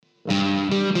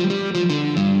Hello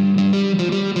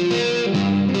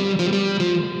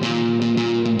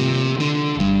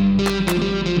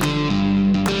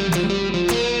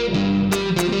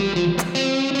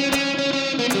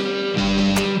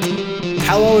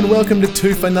and welcome to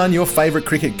Two for None, your favourite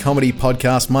cricket comedy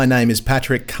podcast. My name is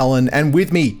Patrick Cullen, and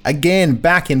with me, again,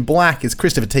 back in black, is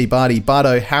Christopher T. Barty.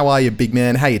 Bardo, how are you, big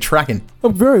man? How you tracking?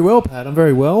 I'm very well, Pat. I'm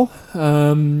very well.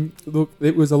 Look,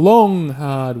 it was a long,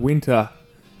 hard winter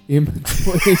in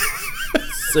between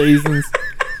seasons.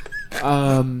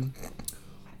 Down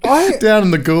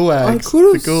in the gulags. I could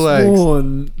have the gulags.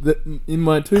 sworn that in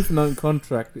my Two for None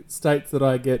contract, it states that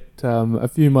I get a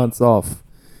few months off.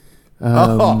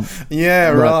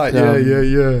 Yeah, right.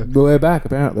 Yeah. But we're back,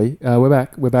 apparently.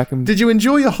 We're back. Did you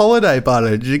enjoy your holiday,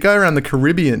 Bardo? Did you go around the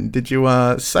Caribbean? Did you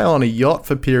sail on a yacht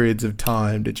for periods of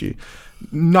time? Did you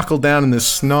knuckle down in the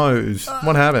snows?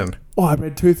 What happened? Oh, I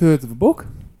read 2/3 of a book.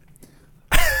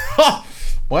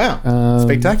 Wow,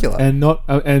 spectacular. And not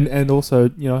and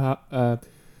also, you know,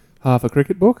 half a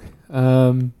cricket book.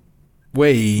 Which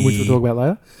we'll talk about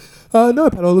later. No,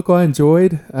 Pat, look, I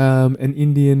enjoyed an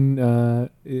Indian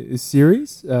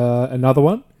series, another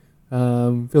one.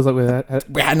 Feels like we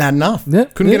hadn't had enough.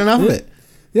 Couldn't get enough of it.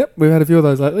 Yep, we've had a few of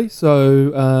those lately.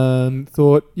 So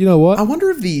thought, you know what? I wonder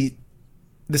if the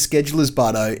schedulers,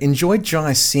 Bardo, enjoyed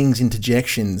Jai Singh's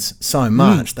interjections so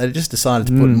much they just decided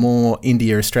to put more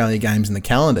India-Australia games in the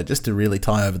calendar just to really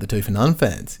tie over the Two for None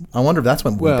fans. I wonder if that's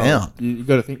when we're down. You've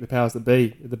got to think the powers that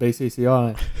be, the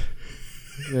BCCI.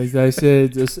 They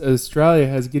said Australia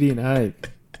has Gideon Haigh.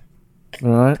 All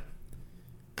right.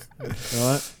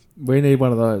 We need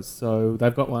one of those. So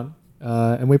they've got one.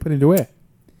 And we put him to where?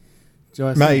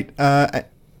 Mate,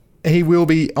 he will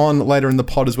be on later in the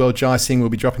pod as well. Jai Singh will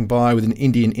be dropping by with an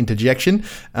Indian interjection,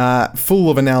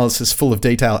 full of analysis, full of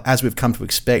detail, as we've come to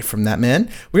expect from that man.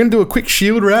 We're going to do a quick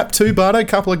Shield wrap too, Bardo. A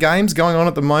couple of games going on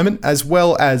at the moment, as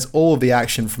well as all of the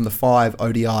action from the 5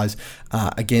 ODIs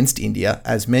against India,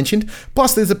 as mentioned.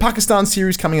 Plus, there's a Pakistan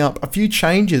series coming up, a few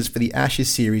changes for the Ashes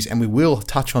series, and we will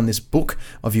touch on this book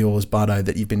of yours, Bardo,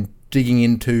 that you've been digging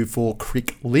into for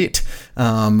Crick Lit.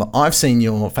 I've seen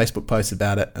your Facebook post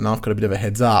about it, and I've got a bit of a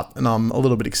heads up, and I'm a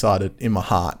little bit excited in my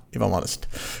heart, if I'm honest.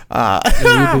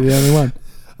 You'd be the only one.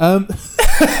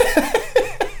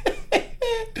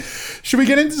 Should we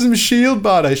get into some Shield,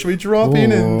 Bardo? Should we drop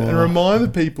in and remind the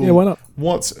people why not?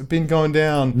 What's been going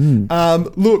down?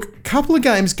 Look, couple of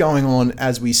games going on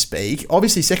as we speak.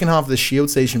 Obviously, second half of the Shield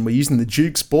season, we're using the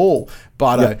Duke's ball,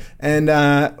 Bardo. Yep. And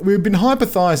we've been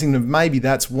hypothesising that maybe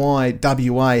that's why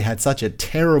WA had such a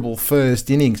terrible first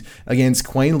innings against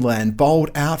Queensland, bowled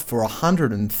out for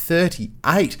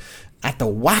 138. At the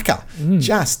whacker.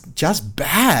 Just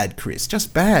bad, Chris.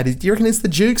 Just bad. Do you reckon it's the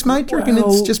Dukes, mate? Do you reckon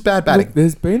it's just bad batting? Look,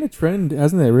 there's been a trend,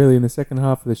 hasn't there, really, in the second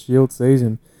half of the Shield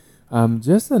season.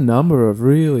 Just a number of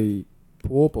really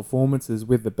poor performances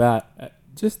with the bat at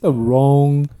just the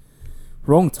wrong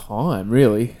time,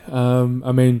 really.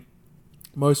 I mean,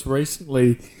 most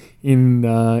recently in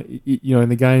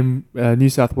the game New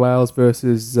South Wales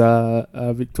versus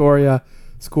Victoria,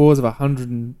 scores of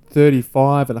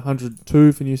 135 and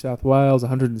 102 for New South Wales,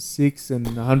 106 and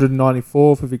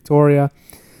 194 for Victoria.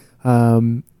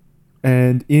 And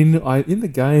in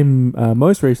the game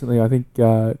most recently, I think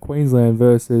Queensland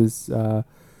versus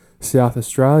South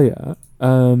Australia,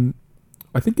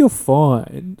 I think you'll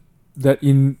find that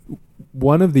in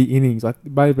one of the innings, it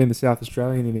may have been the South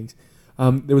Australian innings,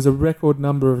 there was a record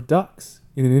number of ducks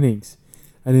in an innings.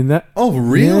 And in that... Oh,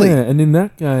 really? Yeah, and in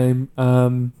that game...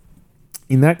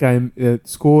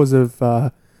 scores of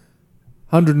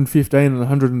 115 and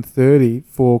 130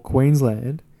 for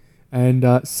Queensland and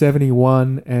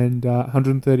 71 and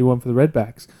 131 for the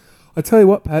Redbacks. I tell you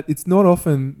what, Pat, it's not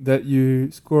often that you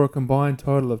score a combined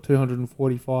total of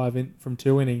 245 from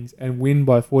 2 innings and win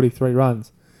by 43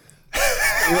 runs.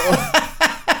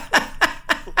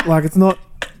 Like, it's not...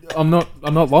 I'm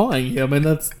not lying here. I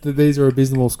mean, these are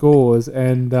abysmal scores,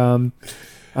 and...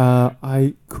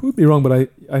 I could be wrong, but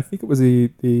I think it was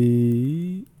the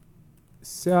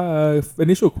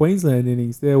initial Queensland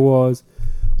innings. There was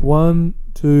 1,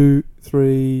 2,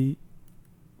 3,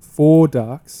 4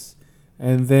 ducks,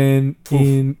 and then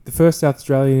in the first South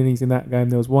Australian innings in that game,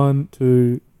 there was 1,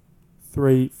 2,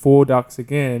 3, 4 ducks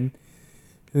again.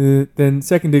 Then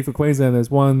second dig for Queensland, there's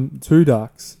 1, 2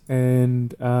 ducks,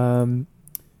 and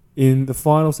in the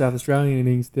final South Australian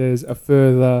innings, there's a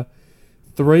further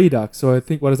 3 ducks. So I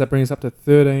think, what does that bring us up to?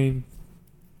 13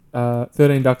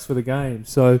 ducks for the game.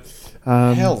 So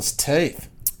hell's teeth.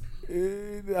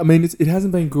 I mean, it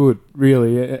hasn't been good,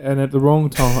 really, and at the wrong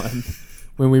time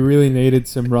when we really needed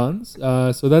some runs.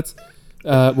 So that's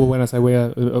Well, when I say we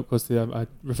are, of course, I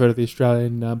refer to the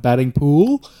Australian batting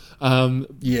pool.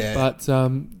 But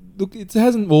look, it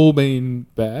hasn't all been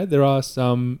bad. There are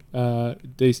some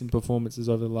decent performances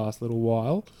over the last little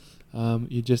while.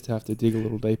 You just have to dig a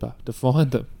little deeper to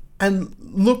find them. And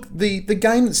look, the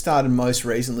game that started most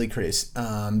recently, Chris,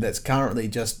 that's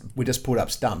currently we just put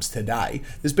up stumps today.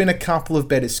 There's been a couple of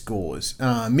better scores.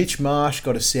 Mitch Marsh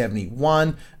got a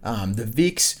 71. The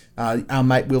Vicks, our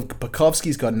mate Will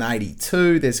Pakovsky's got an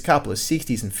 82. There's a couple of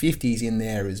 60s and 50s in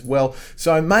there as well.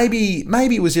 So maybe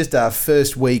it was just a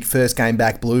first game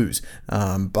back blues,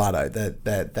 Bardo,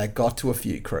 that got to a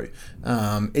few crew.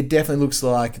 It definitely looks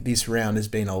like this round has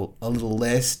been a little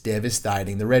less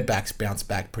devastating. The Redbacks bounced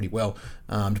back pretty well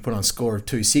to put on a score of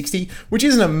 260, which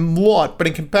isn't a lot, but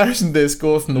in comparison to their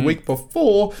score from the week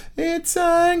before, it's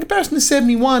in comparison to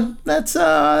 71. That's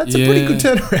a pretty good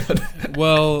turnaround.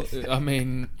 Well, I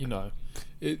mean,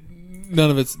 none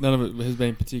of it has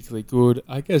been particularly good.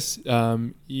 I guess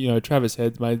Travis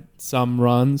Head's made some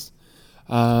runs.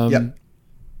 There's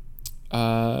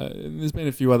been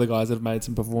a few other guys that have made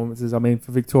some performances. I mean,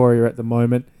 for Victoria at the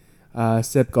moment,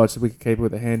 Seb Gotch, the wicketkeeper,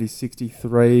 with a handy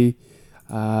 63.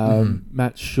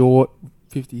 Matt Short,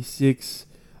 56.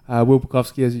 Will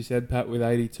Pakovsky, as you said, Pat, with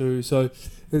 82. So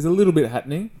there's a little bit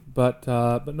happening, but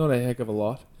not a heck of a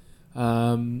lot.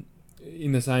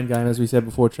 In the same game, as we said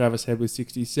before, Travis Head with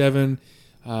 67.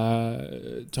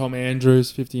 Tom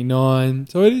Andrews, 59.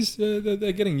 So it is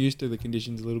they're getting used to the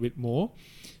conditions a little bit more.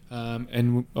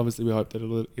 And obviously we hope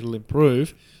that it'll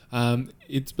improve.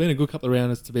 It's been a good couple of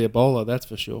rounders to be a bowler, that's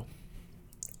for sure.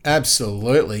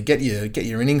 Absolutely. Get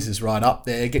your innings right up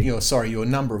there. Get your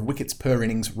number of wickets per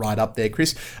innings right up there,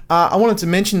 Chris. I wanted to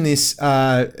mention this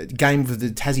game with the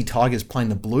Tassie Tigers playing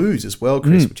the Blues as well,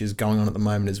 Chris, which is going on at the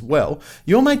moment as well.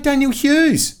 Your mate Daniel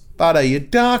Hughes, Butter, your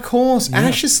dark horse,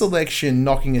 Ashes selection,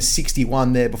 knocking a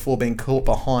 61 there before being caught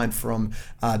behind from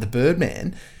the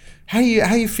Birdman. How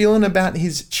you feeling about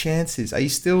his chances? Are you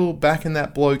still backing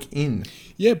that bloke in?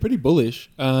 Yeah, pretty bullish.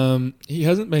 He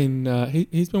hasn't been.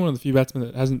 He's been one of the few batsmen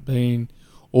that hasn't been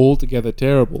altogether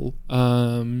terrible.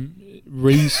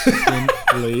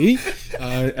 Recently,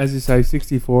 as you say,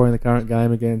 64 in the current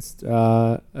game against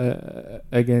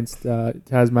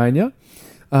Tasmania.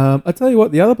 I tell you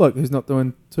what, the other bloke who's not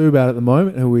doing too bad at the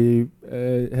moment, who we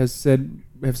have said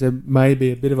may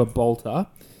be a bit of a bolter,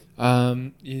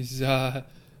 is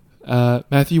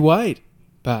Matthew Wade,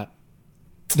 but.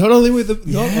 Not only with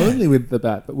the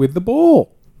bat, but with the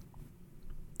ball.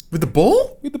 With the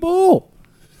ball? With the ball.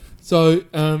 So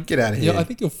get out of here. Yeah, I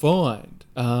think you'll find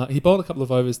he bowled a couple of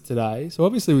overs today. So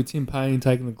obviously with Tim Payne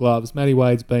taking the gloves, Matty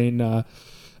Wade's been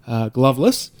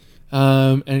gloveless,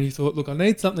 and he thought, look, I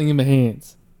need something in my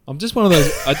hands. I'm just one of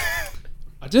those.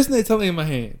 I just need something in my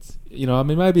hands. I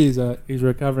mean, maybe he's a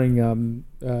recovering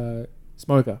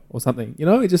smoker or something. He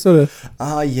just sort of.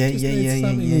 Hands.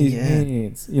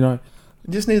 It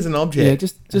just needs an object. Yeah,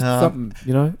 just something,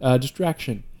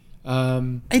 distraction.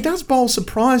 He does bowl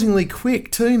surprisingly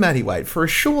quick too, Matty Wade. For a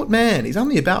short man, he's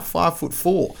only about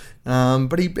 5'4",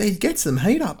 but he gets some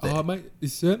heat up there. Oh, mate, he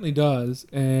certainly does,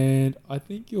 and I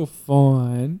think you'll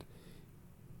find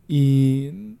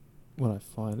when I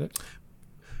find it.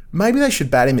 Maybe they should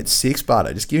bat him at 6,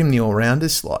 Bardo. Just give him the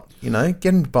all-rounders slot. Get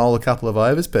him to bowl a couple of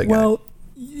overs per game. Well,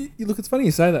 look, it's funny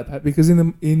you say that, Pat, because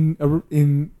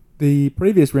in the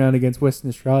previous round against Western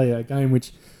Australia, a game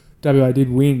which WA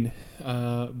did win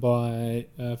by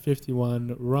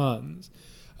 51 runs,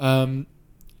 Matty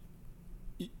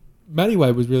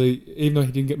Wade was really, even though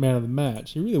he didn't get man of the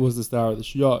match, he really was the star of the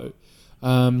show.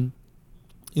 In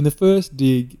the first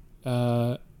dig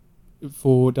for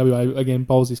WA, again,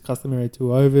 bowls his customary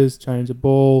 2 overs, change the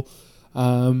ball.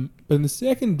 But in the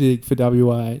second dig for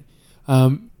WA,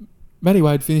 Matty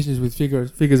Wade finishes with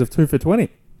figures of 2 for 20.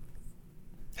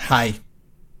 Hey,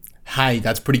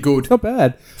 that's pretty good. Not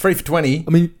bad. 3 for 20. I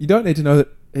mean, you don't need to know that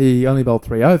he only bowled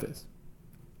 3 overs.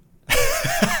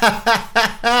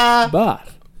 But,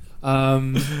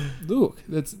 look,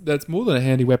 that's more than a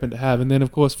handy weapon to have. And then,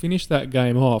 of course, finish that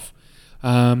game off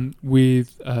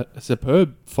with a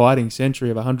superb fighting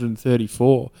century of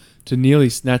 134 to nearly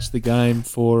snatch the game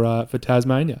for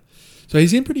Tasmania. So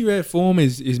he's in pretty rare form,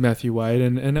 is Matthew Wade,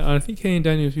 and I think he and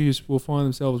Daniel Hughes will find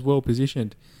themselves well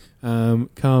positioned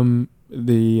come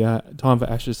the time for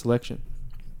Ashes selection.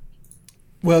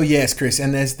 Well, yes, Chris,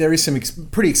 and there is some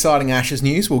pretty exciting Ashes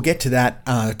news. We'll get to that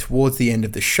towards the end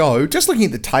of the show. Just looking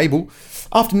at the table,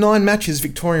 after 9 matches,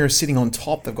 Victoria is sitting on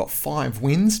top. They've got 5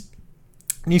 wins.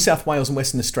 New South Wales and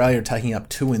Western Australia are taking up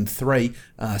 2 and 3,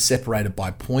 separated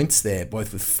by points there,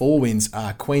 both with 4 wins.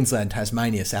 Queensland,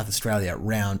 Tasmania, South Australia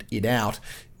round it out.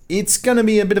 it's going to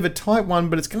be a bit of a tight one,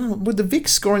 but with the Vics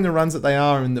scoring the runs that they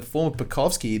are in the form of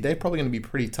Bukowski, they're probably going to be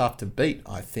pretty tough to beat,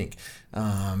 I think.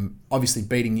 Obviously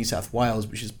beating New South Wales,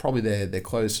 which is probably their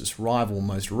closest rival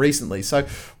most recently. So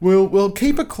we'll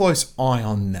keep a close eye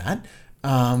on that.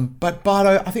 But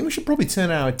Bardo, I think we should probably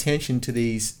turn our attention to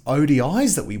these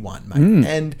ODIs that we won,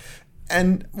 mate.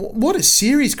 And what a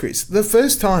series, Chris. The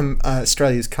first time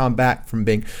Australia's come back from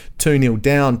being 2-0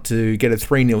 down to get a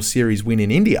 3-0 series win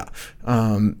in India.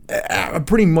 A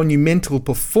pretty monumental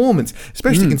performance,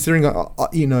 especially considering,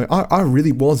 I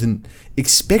really wasn't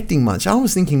expecting much. I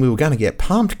was thinking we were going to get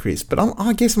pumped, Chris, but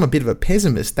I guess I'm a bit of a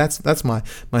pessimist. That's my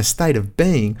state of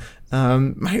being.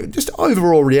 Just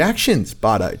overall reactions,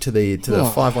 Bardo, to the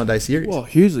 5 one-day series. Well,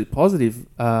 hugely positive,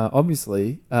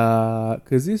 obviously,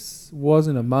 because this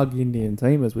wasn't a mug Indian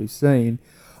team as we've seen.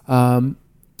 I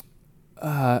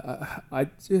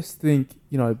just think,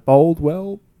 bowled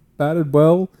well, batted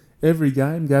well, every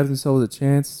game gave themselves a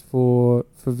chance for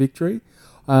victory.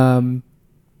 Clearly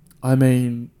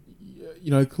Usman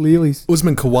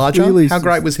Khawaja, how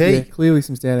great was he? Yeah, clearly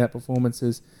some standout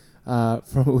performances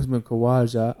from Usman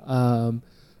Khawaja.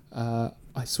 I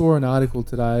saw an article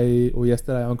today or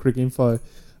yesterday on Cricinfo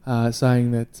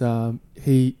saying that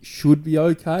he should be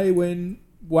okay when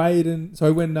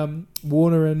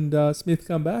Warner and Smith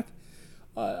come back.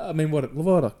 What a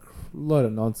load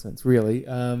of nonsense, really.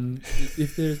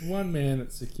 If there's one man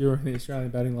that's securing the Australian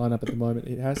batting lineup at the moment,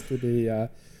 it has to be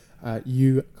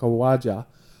Khawaja.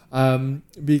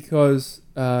 Because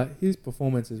his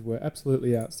performances were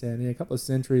absolutely outstanding. A couple of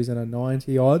centuries and a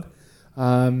 90-odd.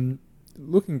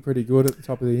 Looking pretty good at the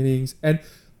top of the innings. And,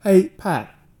 hey,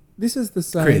 Pat, this is the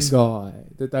same Chris. guy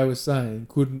that they were saying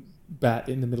couldn't bat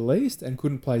in the Middle East and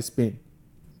couldn't play spin.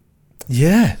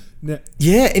 Yeah. Now,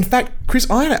 Yeah, in fact, Chris,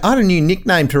 I had a new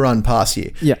nickname to run past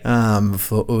you. Yeah.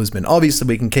 For Usman. Obviously,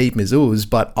 we can keep him as Uz,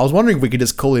 but I was wondering if we could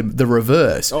just call him the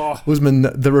reverse. Oh. Usman,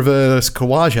 the reverse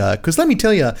Khawaja. Because let me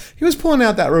tell you, he was pulling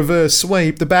out that reverse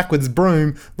sweep, the backwards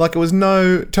broom, like it was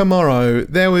no tomorrow.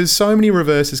 There was so many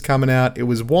reverses coming out. It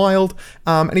was wild.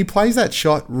 And he plays that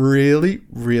shot really,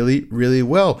 really, really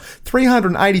well.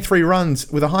 383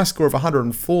 runs with a high score of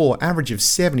 104, average of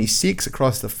 76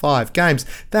 across the 5 games.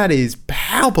 That is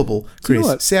palpable.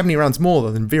 Chris, 70 runs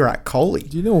more than Virat Kohli.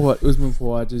 Do you know what Usman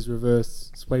Khawaja's reverse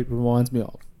sweep reminds me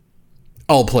of?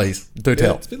 Oh, please, do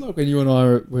tell. It's a bit like when you and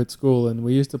I were at school and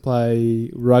we used to play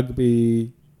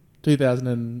rugby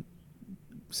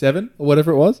 2007 or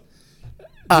whatever it was.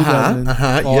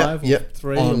 2005 or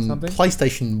 3 on or something.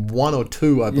 PlayStation 1 or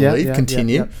 2, I believe.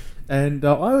 Continue. Yeah. And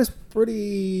I was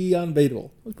pretty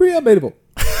unbeatable. Pretty unbeatable.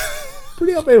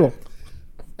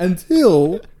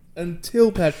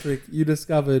 Until Patrick, you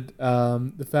discoveed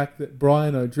the fact that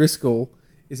Brian O'Driscoll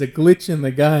is a glitch in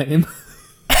the game.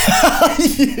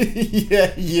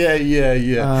 Yeah.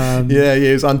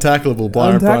 He was untacklable,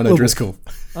 Brian O'Driscoll.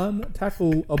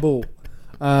 Untackleable.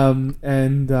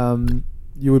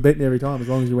 You were beaten every time as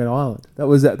long as you went Ireland. That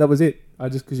was it.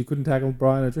 Because you couldn't tackle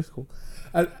Brian O'Driscoll.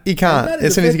 You can't,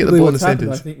 as soon as you get the ball in the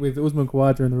sentence. I think with Usman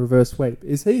Khawaja and the reverse sweep,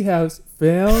 is he has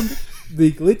found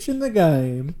the glitch in the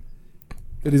game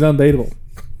that is unbeatable.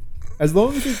 As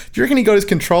long as do you reckon he got his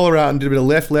controller out and did a bit of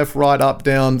left, right, up,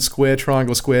 down, square,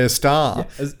 triangle, square, star,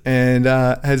 and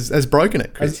has broken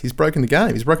it, Chris? He's broken the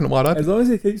game. He's broken it wide open. As long as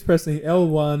he keeps pressing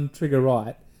L1 trigger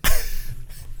right,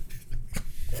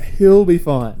 he'll be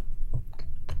fine.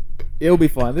 They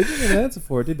didn't get an answer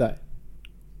for it, did they?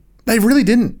 They really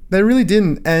didn't.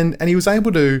 And he was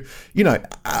able to,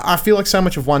 I feel like so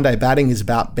much of one-day batting is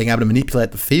about being able to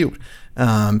manipulate the field.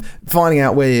 Finding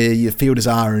out where your fielders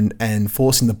are and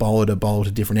forcing the bowler to bowl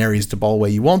to different areas to bowl where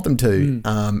you want them to.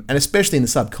 And especially in the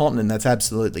subcontinent, that's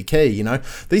absolutely key.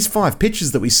 These 5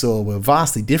 pitches that we saw were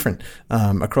vastly different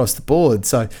across the board.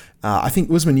 So I think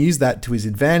Usman used that to his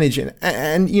advantage.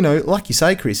 And like you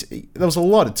say, Chris, there was a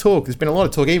lot of talk. There's been a lot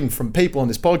of talk even from people on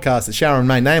this podcast that shall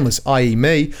remain nameless, i.e.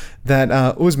 me, that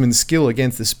Usman's skill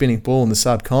against the spinning ball in the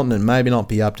subcontinent maybe not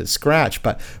be up to scratch.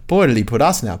 But boy, did he put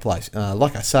us in our place.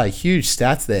 Like I say, huge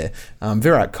stats there.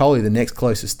 Virat Kohli, the next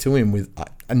closest to him, with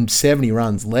 70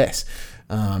 runs less.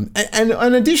 And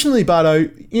additionally,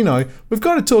 Bardo, we've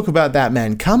got to talk about that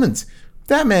man Cummins.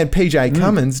 That man, PJ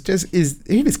Cummins,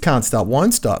 he just can't stop,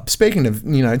 won't stop. Speaking of,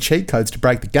 cheat codes to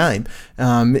break the game,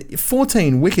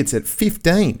 14 wickets at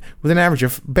 15 with an average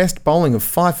of best bowling of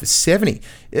 5 for 70.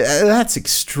 That's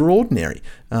extraordinary.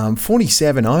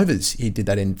 47 overs he did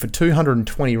that in for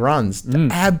 220 runs.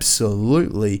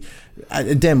 Absolutely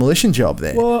a demolition job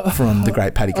there from the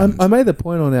great Paddy Cummins. I made the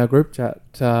point on our group chat,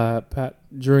 Pat,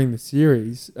 during the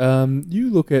series. You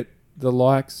look at the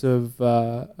likes of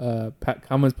Pat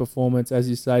Cummins' performance, as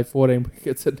you say, 14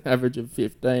 wickets at an average of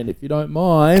 15, if you don't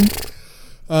mind.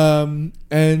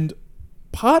 And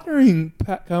partnering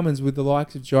Pat Cummins with the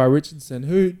likes of Jai Richardson,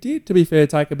 who did, to be fair,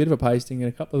 take a bit of a pasting in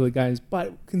a couple of the games,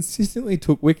 but consistently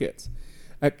took wickets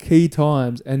at key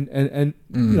times and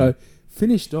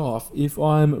finished off, if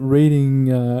I'm reading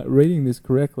this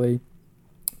correctly,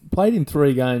 played in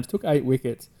 3 games, took 8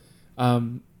 wickets,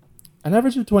 an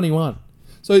average of 21.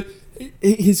 So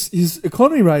his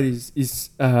economy rate is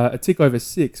a tick over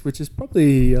 6, which is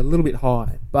probably a little bit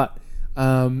high, but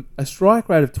a strike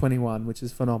rate of 21, which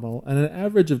is phenomenal, and an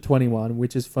average of 21,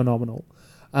 which is phenomenal.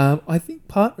 I think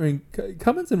partnering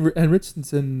Cummins and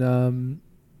Richardson,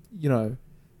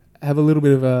 have a little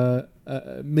bit of a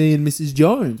me and Mrs.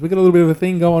 Jones. We got a little bit of a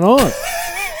thing going on.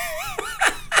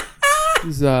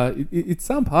 It's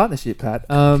some partnership, Pat.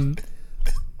 And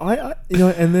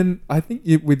then I think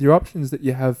with your options that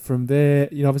you have from there,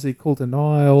 obviously Coulter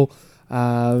Nile,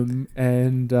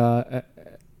 and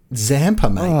Zampa,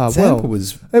 mate. Zampa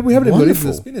was we haven't even got into wonderful.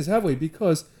 the spinners, have we?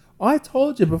 Because I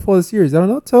told you before the series, did I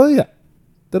not tell you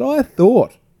that I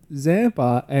thought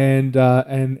Zampa and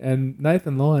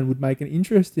Nathan Lyon would make an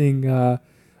interesting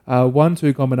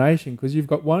 1-2 combination, because you've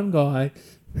got one guy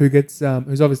who gets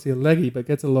who's obviously a leggy but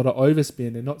gets a lot of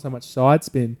overspin and not so much side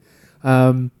spin,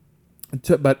 but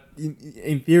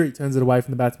in theory turns it away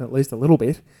from the batsman at least a little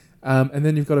bit, and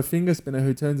then you've got a finger spinner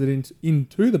who turns it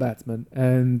into the batsman,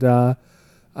 and they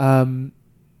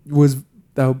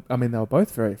were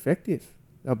both very effective.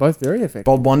 They're both very effective.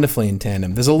 Bowled wonderfully in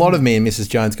tandem. There's a lot of me and Mrs.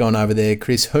 Jones going over there,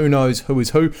 Chris. Who knows who is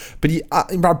who? But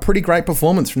a pretty great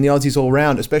performance from the Aussies all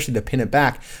round, especially to pin it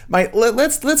back. Mate,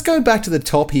 let's go back to the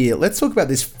top here. Let's talk about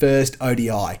this first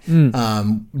ODI,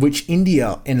 which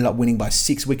India ended up winning by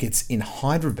 6 wickets in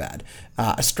Hyderabad.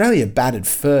 Australia batted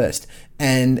first,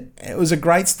 and it was a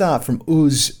great start from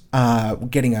Uz,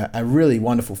 getting a really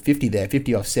wonderful 50 there,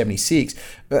 50 off 76.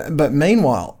 But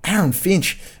meanwhile, Aaron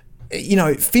Finch...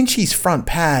 Finchie's front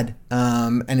pad,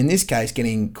 and in this case,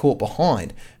 getting caught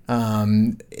behind.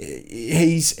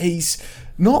 He's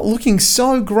not looking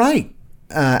so great,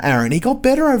 Aaron. He got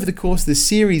better over the course of the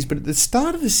series, but at the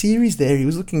start of the series there, he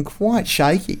was looking quite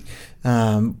shaky.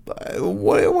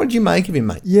 What did you make of him,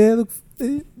 mate? Yeah, look,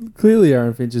 clearly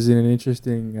Aaron Finch is in an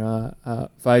interesting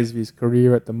phase of his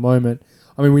career at the moment.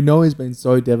 I mean, we know he's been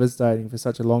so devastating for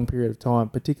such a long period of time,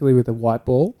 particularly with the white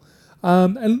ball.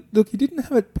 And look,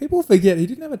 people forget he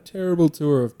didn't have a terrible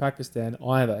tour of Pakistan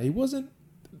either. He wasn't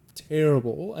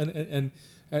terrible and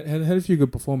had a few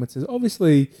good performances.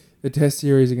 Obviously, the Test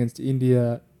series against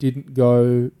India didn't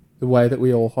go the way that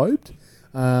we all hoped.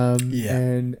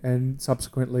 And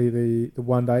subsequently the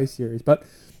one-day series. But,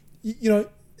 the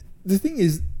thing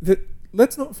is that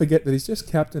let's not forget that he's just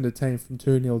captained a team from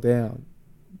 2-0 down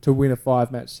to win a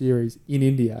 5-match series in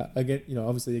India,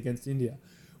 obviously against India,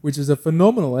 which is a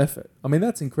phenomenal effort. I mean,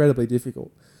 that's incredibly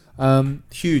difficult.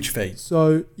 Huge feat.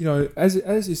 So,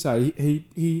 as you say,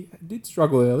 he did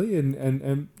struggle early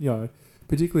and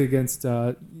particularly against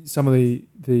some of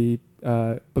the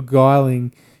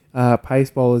beguiling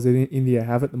pace bowlers that India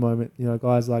have at the moment.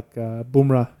 Guys like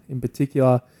Bumrah in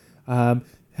particular. How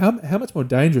much more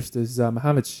dangerous does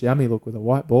Mohammad Shami look with a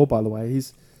white ball, by the way?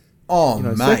 He's...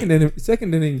 mate.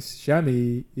 Second innings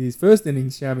Shami is first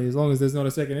innings Shami, as long as there's not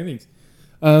a second innings.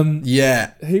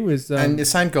 He was, and the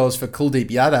same goes for Kuldeep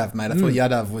Yadav, mate. I thought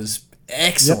Yadav was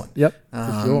excellent. Yep,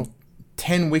 for sure.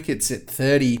 10 wickets at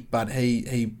 30, but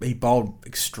he bowled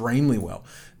extremely well.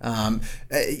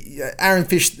 Aaron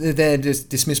Fish there just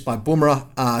dismissed by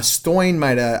Bumrah. Stoyne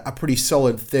made a pretty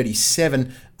solid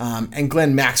 37, and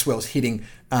Glenn Maxwell's hitting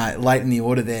late in the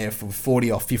order there for 40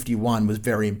 off 51 was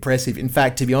very impressive. In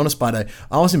fact, to be honest, Bardo,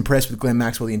 I was impressed with Glenn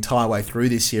Maxwell the entire way through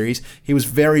this series. He was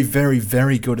very, very,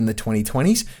 very good in the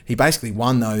 2020s. He basically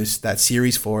won that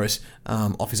series for us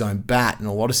off his own bat in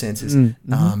a lot of senses,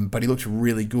 but he looked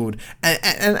really good.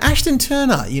 And Ashton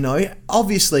Turner,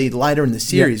 obviously later in the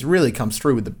series really comes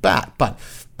through with the bat, but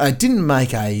didn't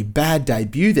make a bad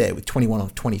debut there with 21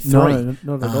 off 23. No,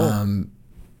 not at all.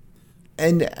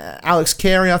 And Alex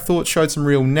Carey, I thought, showed some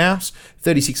real nous,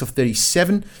 36 off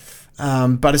 37.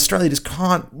 But Australia just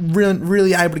can't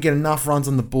really able to get enough runs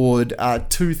on the board.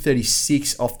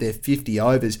 236 off their 50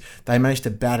 overs. They managed to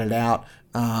bat it out.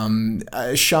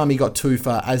 Shami got 2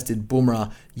 for, as did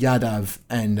Bumrah, Yadav,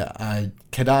 and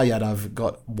Kedar Yadav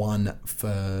got 1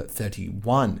 for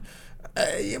 31.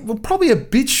 Well, probably a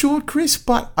bit short, Chris,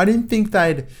 but I didn't think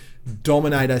they'd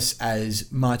dominate us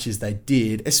as much as they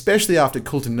did, especially after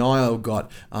Coulter-Nile got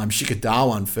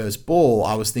Shikadawan first ball.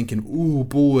 I was thinking, ooh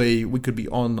boy, we could be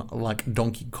on like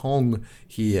Donkey Kong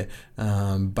here,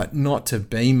 but not to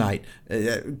be, mate.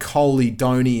 Kohli,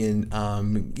 Dhoni and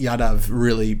Yadav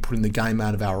really putting the game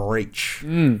out of our reach.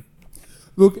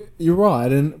 Look, you're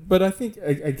right, but I think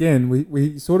again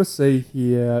we sort of see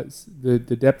here the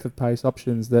depth of pace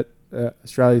options that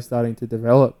Australia is starting to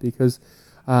develop, because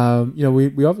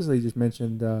we obviously just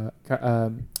mentioned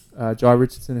Jai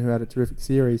Richardson, who had a terrific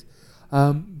series,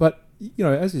 but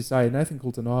as you say, Nathan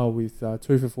Coulter-Nile with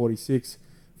 2 for 46,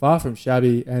 far from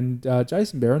shabby, and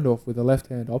Jason Behrendorff with a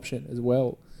left-hand option as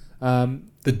well. The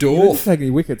Dwarf. He didn't take any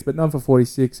wickets, but none for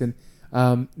 46, and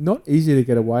not easy to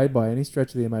get away by any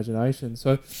stretch of the imagination.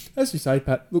 So, as you say,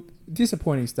 Pat, look,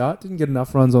 disappointing start. Didn't get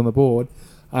enough runs on the board,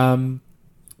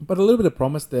 but a little bit of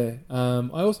promise there. I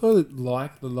also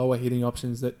like the lower hitting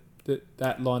options that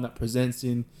lineup presents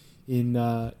in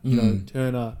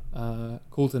Turner,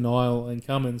 Coulter-Nile, and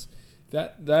Cummins.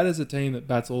 That is a team that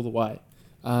bats all the way.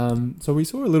 So we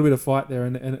saw a little bit of fight there,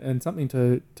 and something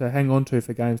to hang on to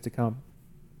for games to come.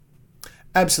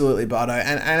 Absolutely, Bardo.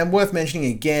 And worth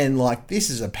mentioning again, like, this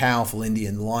is a powerful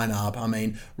Indian lineup. I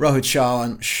mean, Rohit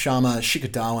Sharma, Shikhar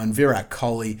Dhawan, Virat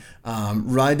Kohli,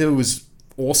 Raidu was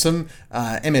awesome.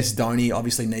 MS Dhoni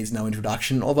obviously needs no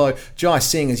introduction, although Jai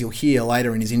Singh, as you'll hear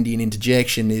later in his Indian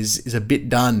interjection, is a bit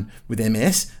done with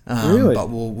MS. Really? But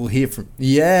we'll hear from...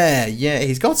 Yeah,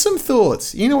 he's got some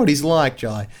thoughts. You know what he's like,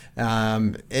 Jai.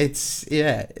 It's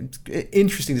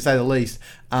interesting to say the least.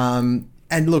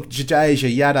 And look, Jadeja,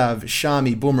 Yadav,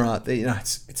 Shami, Bumrah,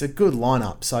 it's a good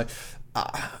lineup. So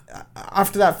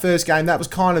after that first game, that was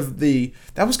kind of the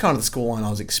scoreline I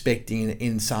was expecting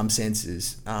in some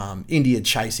senses. India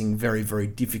chasing very, very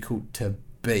difficult to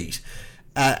beat.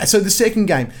 So the second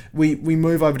game, we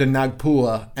move over to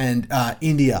Nagpur, and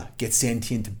India gets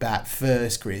sent in to bat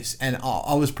first, Chris. And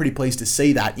I was pretty pleased to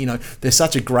see that. They're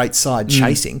such a great side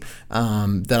chasing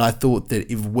that I thought that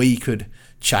if we could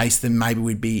chase them, maybe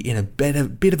we'd be in a bit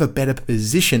of a better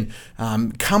position.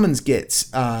 Cummins gets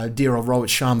dear old Rohit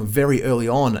Sharma very early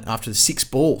on after the 6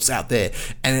 balls out there,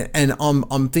 and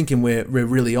I'm thinking we're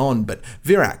really on. But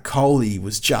Virat Kohli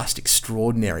was just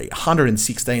extraordinary.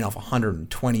 116 off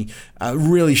 120,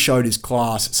 really showed his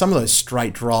class. Some of those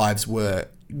straight drives were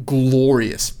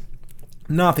glorious.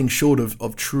 Nothing short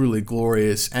of truly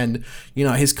glorious. And,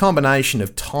 his combination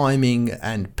of timing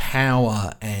and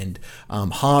power and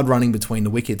hard running between the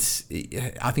wickets,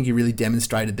 I think he really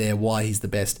demonstrated there why he's the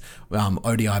best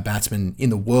ODI batsman in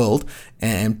the world,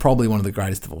 and probably one of the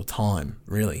greatest of all time,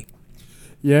 really.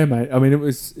 Yeah, mate. I mean, it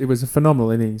was a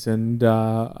phenomenal innings, and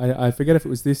I forget if it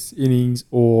was this innings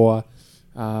or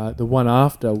the one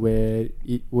after, where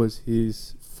it was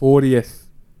his 40th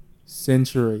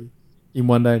century in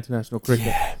one-day international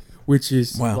cricket, which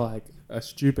is like a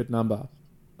stupid number.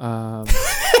 That's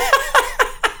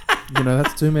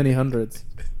too many hundreds.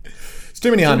 It's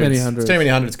too many hundreds. It's too many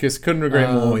hundreds, Chris. Couldn't agree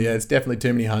more. Yeah, it's definitely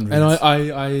too many hundreds. And I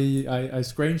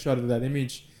screenshotted that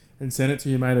image and sent it to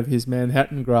you, mate, of his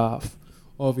Manhattan graph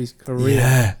of his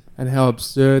career and how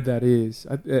absurd that is.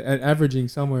 Averaging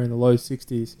somewhere in the low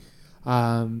 60s.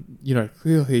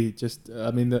 Clearly just,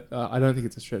 I don't think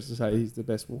it's a stretch to say he's the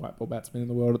best white ball batsman in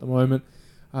the world at the moment.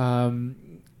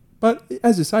 But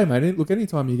as you say, mate, look,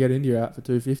 anytime you get India out for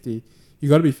 250, you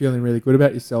got to be feeling really good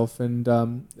about yourself. And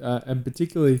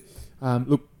particularly,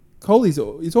 look, Kohli's,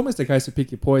 it's almost a case of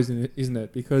pick your poison, isn't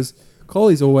it? Because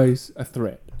Kohli's always a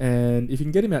threat. And if you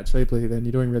can get him out cheaply, then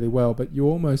you're doing really well. But you're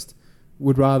almost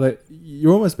better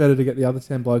to get the other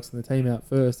 10 blokes in the team out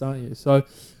first, aren't you? So,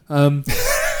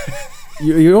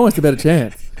 you're almost a better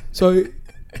chance. So,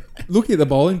 looking at the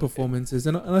bowling performances,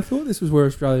 and I thought this was where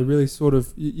Australia really sort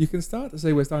of, you can start to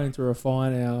see we're starting to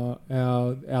refine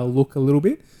our look a little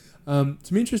bit. Some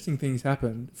interesting things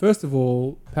happened. First of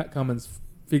all, Pat Cummins'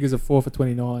 figures of 4 for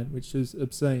 29, which is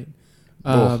obscene.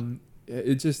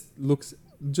 It just looks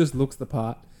the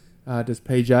part. Does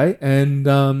PJ,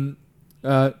 and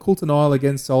Coulter-Nile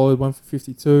again solid, 1 for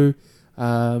 52.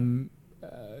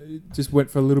 Just went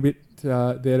for a little bit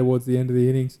there towards the end of the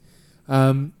innings.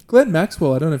 Glenn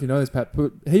Maxwell, I don't know if you know this, Pat,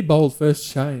 but he bowled first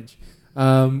change,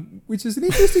 which is an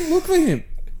interesting look for him.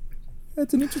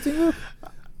 That's an interesting look.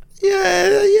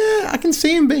 Yeah, I can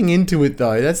see him being into it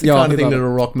though. That's the kind of thing that'll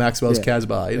rock Maxwell's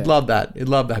Casbah. He'd love that. He'd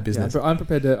love that business. Yeah, I'm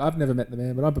prepared to. I've never met the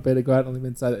man, but I'm prepared to go out on him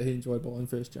and say that he enjoyed bowling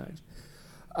first change.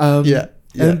 But then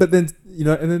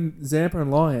and then Zampa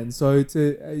and Lyon. So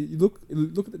you look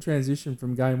at the transition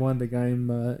from game 1 to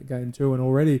game 2, and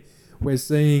already we're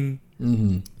seeing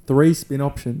 3 spin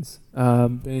options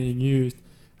being used.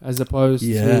 as opposed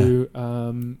to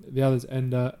the others,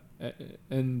 and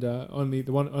only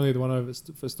the one over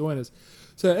for Stoinis.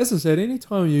 So as I said,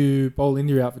 anytime you bowl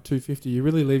India out for 250, you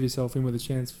really leave yourself in with a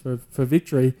chance for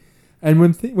victory. And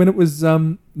when it was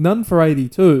none for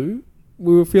 82,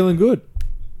 we were feeling good.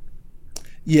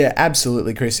 Yeah,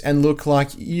 absolutely, Chris. And look, like,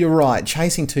 you're right,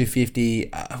 chasing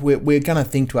 250, we're going to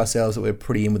think to ourselves that we're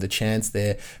pretty in with a chance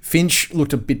there. Finch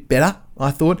looked a bit better, I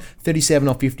thought. 37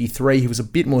 off 53, he was a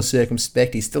bit more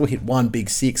circumspect. He still hit one big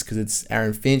six because it's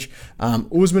Aaron Finch.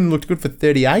 Usman looked good for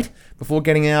 38 before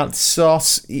getting out.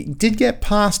 Sauce did get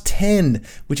past 10,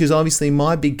 which is obviously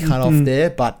my big cut-off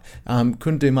there, but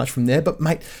couldn't do much from there. But,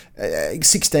 mate,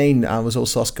 16 was all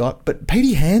Sauce got. But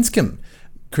Petey Hanscom,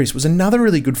 Chris, was another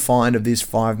really good find of this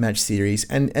 5-match series,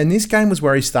 and this game was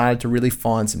where he started to really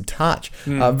find some touch.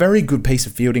 A very good piece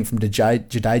of fielding from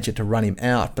Jadeja to run him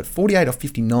out, but 48 off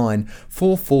 59,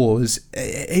 4 fours.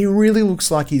 He really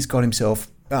looks like he's got himself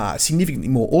significantly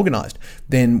more organised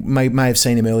than may have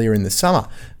seen him earlier in the summer.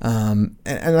 And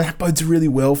that bodes really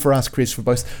well for us, Chris, for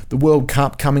both the World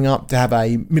Cup coming up, to have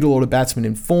a middle order batsman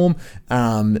in form,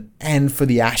 and for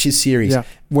the Ashes series,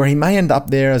 where he may end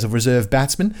up there as a reserve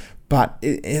batsman. But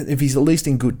if he's at least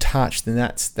in good touch, then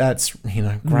that's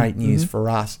great news for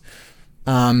us.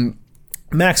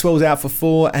 Maxwell's out for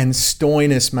 4, and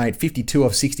Stoinis, mate, 52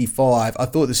 off 65. I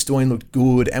thought the Stoin looked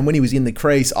good, and when he was in the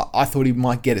crease, I thought he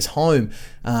might get us home,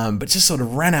 but just sort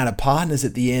of ran out of partners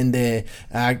at the end there.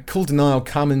 Coulter-Nile,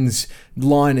 Cummins,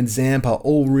 Lyon and Zampa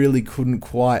all really couldn't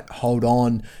quite hold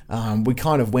on. We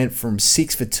kind of went from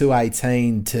 6 for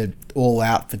 218 to all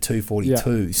out for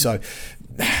 242. So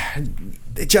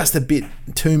just a bit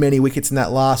too many wickets in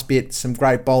that last bit. Some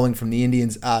great bowling from the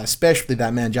Indians, especially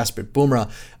that man Jasprit Bumrah,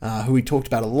 who we talked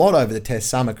about a lot over the Test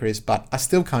summer, Chris, but I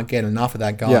still can't get enough of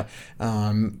that guy.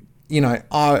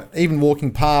 I even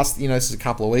walking past, this is a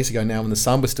couple of weeks ago now when the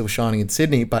sun was still shining in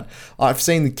Sydney, but I've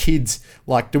seen the kids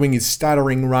like doing his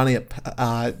stuttering,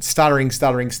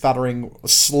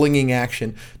 slinging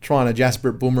action, trying to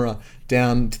Jasprit Bumrah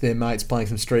down to their mates playing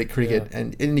some street cricket,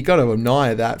 and you got to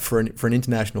admire that for an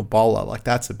international bowler. Like,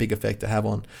 that's a big effect to have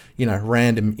on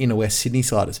random inner West Sydney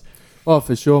siders. Oh,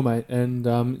 for sure, mate. And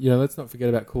let's not forget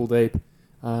about Kuldeep.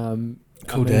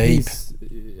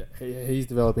 He's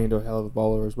developing into a hell of a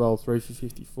bowler as well. 3 for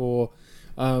 54.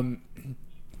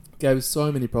 Gave us so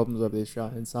many problems over the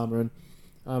Australian summer,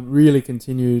 and really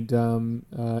continued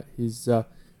his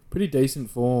pretty decent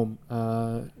form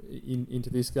into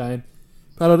this game.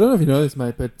 But I don't know if you know this,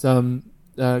 mate, but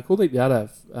Kuldeep Yadav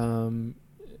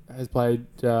has played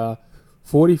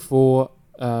 44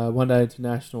 one-day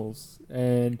internationals,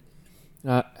 and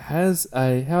has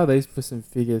how are these for some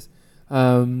figures?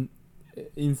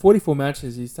 In 44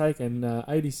 matches, he's taken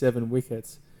 87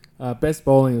 wickets. Best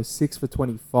bowling of 6 for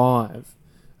 25.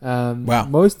 Wow.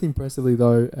 Most impressively,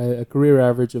 though, a career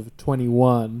average of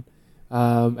 21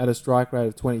 at a strike rate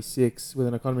of 26 with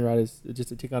an economy rate is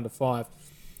just a tick under 5.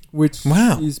 Which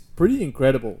is pretty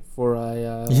incredible for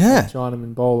a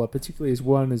Chinaman bowler, particularly as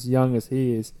one as young as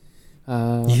he is,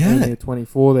 only at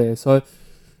 24 there. So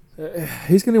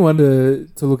he's going to be one to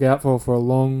look out for a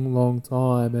long, long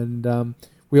time. And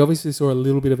we obviously saw a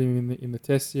little bit of him in the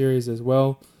Test series as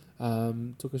well.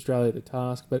 Took Australia to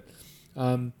task, but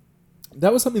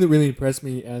that was something that really impressed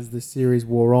me as the series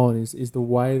wore on. Is the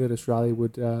way that Australia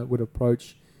would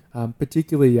approach.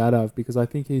 Particularly Yadav, because I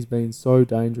think he's been so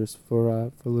dangerous for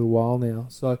a little while now.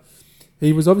 So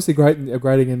he was obviously great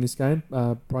again in this game,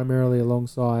 primarily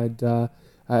alongside,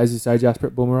 as you say,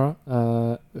 Jasprit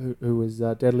Bumrah, who was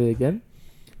deadly again.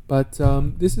 But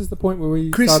this is the point where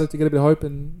we started to get a bit of hope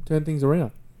and turn things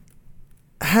around.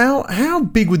 How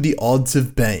big would the odds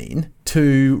have been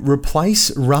to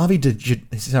replace Ravi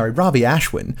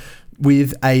Ashwin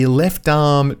with a left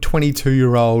arm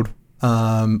 22-year-old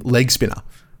leg spinner?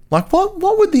 Like, what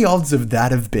would the odds of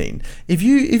that have been? If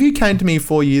you came to me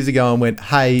 4 years ago and went,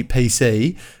 hey,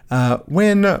 PC,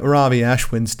 when Ravi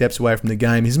Ashwin steps away from the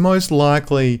game, his most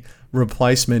likely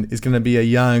replacement is going to be a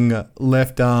young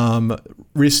left arm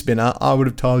wrist spinner, I would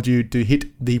have told you to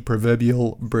hit the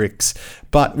proverbial bricks.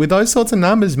 But with those sorts of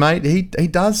numbers, mate, he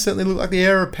does certainly look like the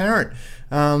heir apparent.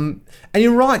 And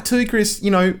you're right too, Chris.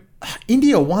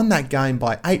 India won that game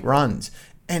by 8 runs.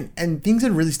 And things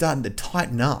are really starting to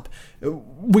tighten up.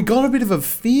 We got a bit of a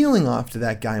feeling after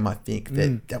that game, I think,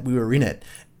 that we were in it.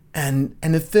 And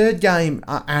the third game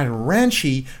at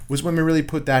Ranchi was when we really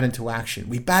put that into action.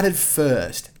 We batted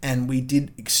first, and we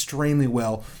did extremely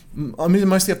well. I mean,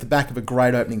 mostly off the back of a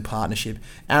great opening partnership.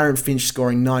 Aaron Finch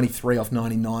scoring 93 off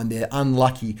 99 there.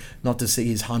 Unlucky not to see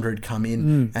his 100 come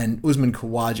in. And Usman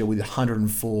Khawaja with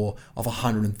 104 off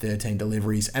 113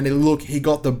 deliveries. And he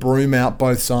got the broom out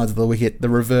both sides of the wicket. The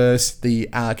reverse, the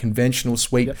conventional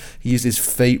sweep. Yep. He used his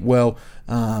feet well.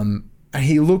 And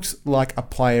he looks like a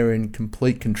player in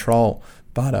complete control,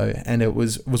 Bardo, and it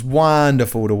was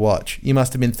wonderful to watch. You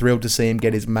must have been thrilled to see him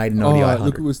get his maiden ODI 100.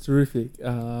 Look, it was terrific.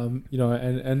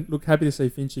 And look, happy to see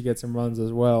Finchie get some runs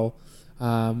as well.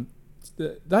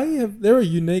 They're a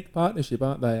unique partnership,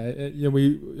 aren't they?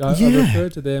 I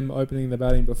referred to them opening the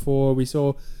batting before. We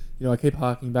saw, I keep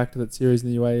harking back to that series in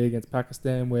the UAE against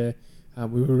Pakistan where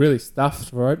we were really stuffed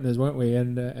for openers, weren't we?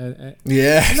 And they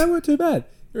weren't too bad.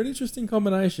 They're an interesting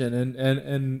combination, and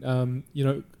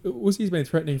Uzi's been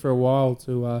threatening for a while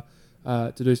to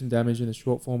do some damage in the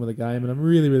short form of the game, and I'm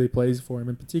really, really pleased for him,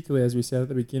 and particularly as we said at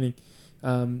the beginning,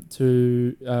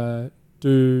 to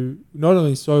do not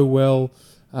only so well,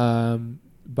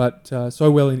 but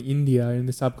so well in India, in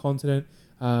the subcontinent,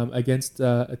 against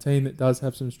a team that does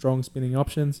have some strong spinning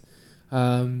options,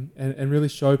 and really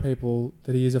show people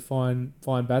that he is a fine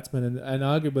batsman, and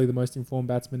arguably the most informed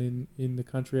batsman in the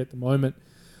country at the moment.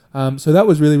 So that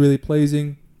was really, really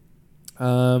pleasing.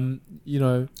 How do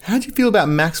you feel about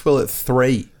Maxwell at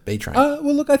 3, B-Train?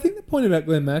 Well, look, I think the point about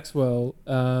Glenn Maxwell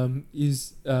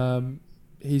is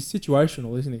he's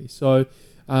situational, isn't he? So,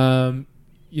 I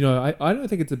don't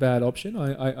think it's a bad option.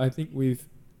 I think with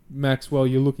Maxwell,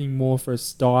 you're looking more for a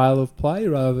style of play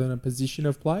rather than a position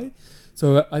of play.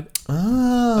 So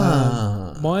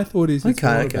my thought is it's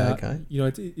more about,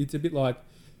 it's a bit like,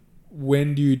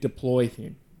 when do you deploy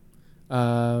him?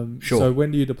 Sure. So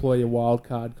when do you deploy your wild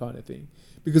card kind of thing?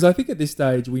 Because I think at this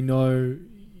stage we know,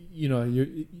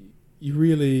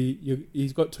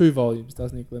 he's got 2 volumes,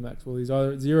 doesn't he, Glenn Maxwell? He's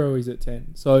either at 0 or he's at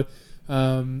 10. So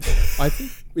I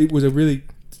think it was a really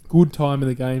good time in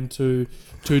the game to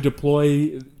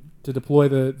deploy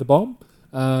the bomb,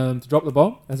 to drop the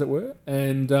bomb, as it were.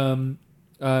 And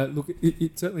look,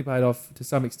 it certainly paid off to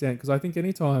some extent, because I think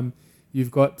anytime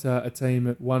you've got a team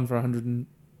at 1 for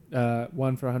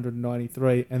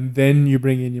 193, and then you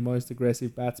bring in your most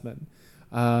aggressive batsman,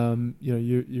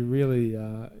 you really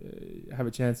have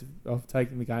a chance of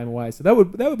taking the game away. So that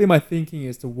would be my thinking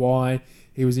as to why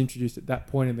he was introduced at that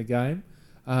point in the game.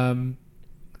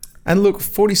 And look,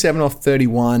 47 off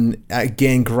 31,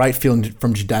 again, great feeling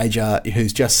from Jadeja,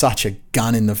 who's just such a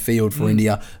gun in the field for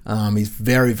India. He's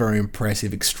very, very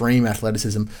impressive, extreme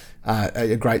athleticism.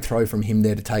 A great throw from him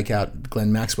there to take out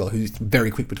Glenn Maxwell, who's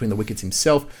very quick between the wickets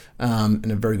himself,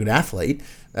 and a very good athlete.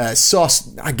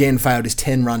 Sauce, again, failed his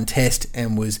 10-run test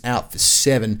and was out for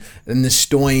 7. Then the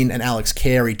Stoyne and Alex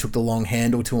Carey took the long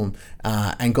handle to him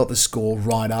and got the score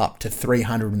right up to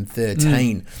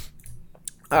 313.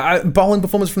 Bowling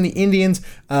performance from the Indians,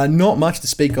 not much to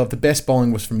speak of. The best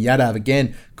bowling was from Yadav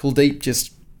again. Kuldeep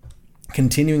just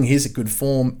continuing his good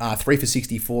form, 3 for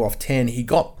 64 off 10. He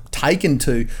got taken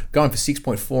to going for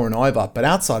 6.4 and over, but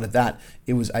outside of that,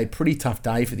 it was a pretty tough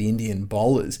day for the Indian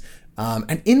bowlers.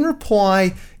 And in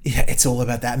reply, it's all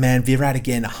about that man. Virat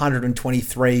again,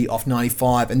 123 off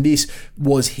 95, and this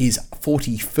was his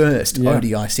 41st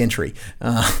ODI century,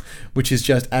 which is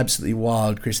just absolutely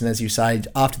wild, Chris. And as you say,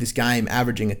 after this game,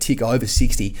 averaging a tick over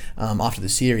 60 after the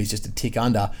series, just a tick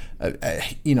under,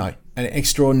 an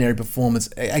extraordinary performance.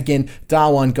 Again,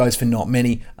 Dhawan goes for not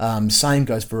many. Same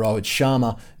goes for Rohit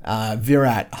Sharma.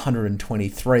 Virat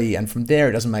 123, and from there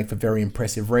it doesn't make for very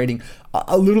impressive reading.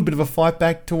 A little bit of a fight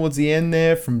back towards the end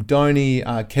there from Dhoni,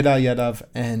 Kedar Yadav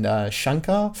and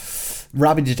Shankar.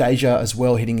 Ravi Jadeja as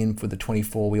well hitting in for the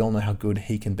 24. We all know how good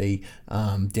he can be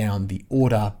down the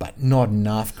order, but not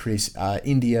enough, Chris.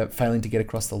 India failing to get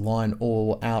across the line,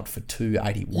 all out for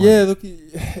 281. Yeah,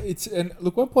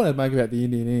 look, one point I'd make about the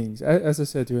Indian innings, as I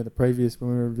said to you when we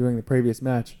were doing the previous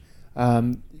match,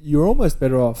 you're almost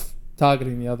better off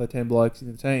targeting the other 10 blokes in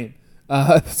the team.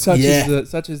 Such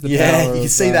as the power. You can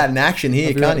see that in action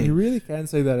here, can't you? You really can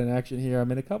see that in action here. I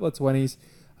mean, a couple of 20s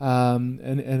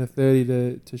and a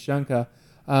 30 to Shankar.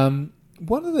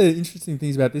 One of the interesting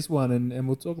things about this one, and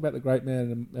we'll talk about the great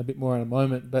man a bit more in a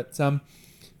moment, but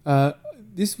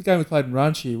this game was played in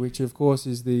Ranchi, which of course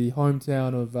is the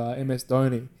hometown of MS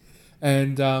Dhoni,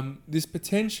 and this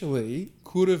potentially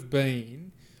could have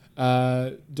been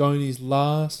Dhoni's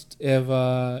last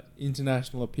ever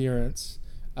international appearance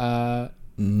at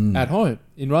home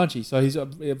in Ranchi. So he's,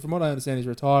 from what I understand, he's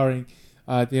retiring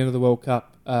at the end of the World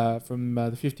Cup from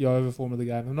the 50-over form of the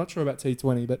game. I'm not sure about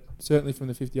T20, but certainly from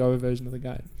the 50-over version of the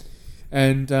game.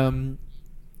 And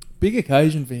big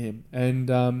occasion for him.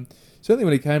 And certainly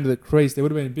when he came to the crease, there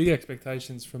would have been big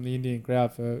expectations from the Indian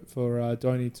crowd for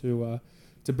Dhoni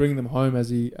to bring them home as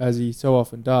he so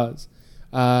often does.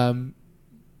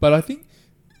 But I think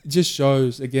it just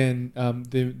shows, again,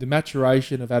 the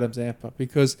maturation of Adam Zampa,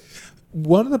 because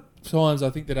one of the times I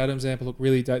think that Adam Zampa looked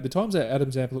really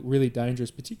dangerous,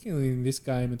 particularly in this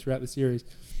game and throughout the series,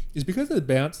 is because of the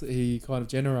bounce that he kind of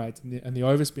generates and the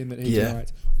overspin that he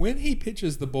generates. When he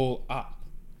pitches the ball up,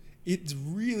 it's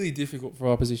really difficult for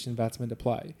opposition batsmen to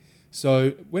play.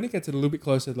 So when it gets a little bit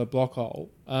closer to the block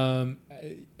hole,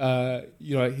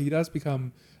 he does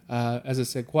become, as I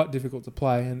said, quite difficult to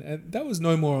play. And that was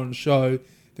no more on show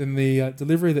than the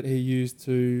delivery that he used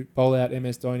to bowl out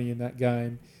MS Dhoni in that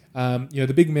game.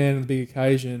 The big man on the big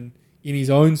occasion in his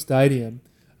own stadium,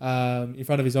 in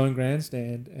front of his own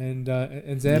grandstand,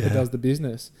 and Zampa does the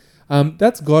business.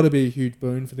 That's got to be a huge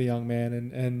boon for the young man,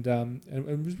 and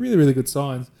it was really, really good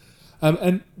signs.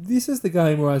 And this is the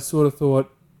game where I sort of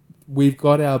thought we've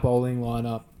got our bowling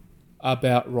lineup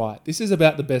about right. This is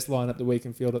about the best lineup that we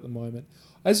can field at the moment.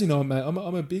 As you know, mate, I'm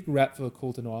a big rat for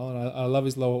Coulter Nile, and I love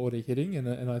his lower order hitting,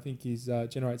 and I think he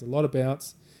generates a lot of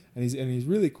bounce, and he's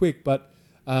really quick. But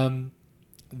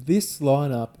this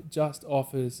lineup just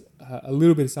offers a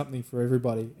little bit of something for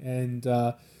everybody. And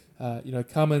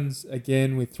Cummins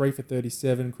again with 3 for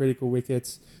 37 critical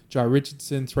wickets. Jai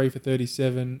Richardson 3 for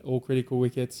 37 all critical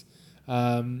wickets.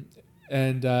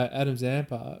 And Adam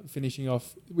Zampa finishing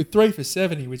off with 3 for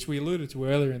 70, which we alluded to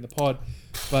earlier in the pod.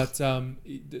 But I'm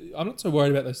not so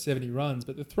worried about those 70 runs,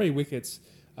 but the 3 wickets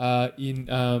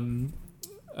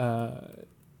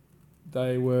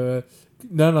they were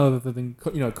none other than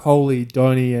Kohli,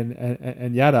 Dhoni,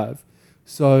 and Yadav.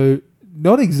 So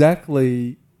not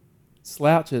exactly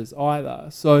slouches either.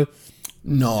 So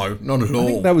no, not at all. I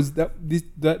think that was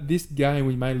this game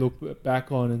we may look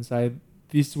back on and say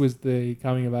this was the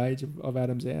coming of age of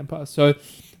Adam Zampa. So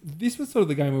this was sort of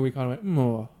the game where we kind of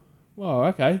went,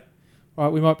 okay. All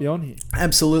right, we might be on here.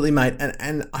 Absolutely, mate.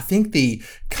 And I think the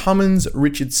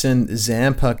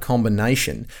Cummins-Richardson-Zampa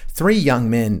combination, 3 young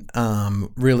men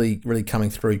really, really coming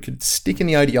through, could stick in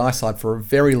the ODI side for a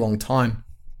very long time.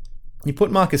 You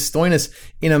put Marcus Stoinis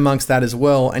in amongst that as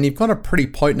well, and you've got a pretty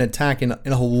potent attack in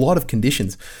a lot of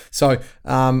conditions. So,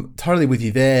 totally with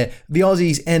you there. The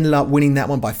Aussies ended up winning that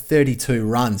one by 32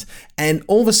 runs, and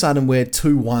all of a sudden we're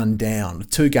 2-1 down,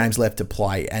 2 games left to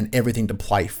play, and everything to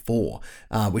play for,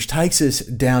 which takes us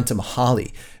down to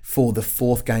Mohali for the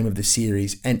 4th game of the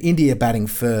series, and India batting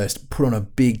first put on a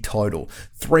big total,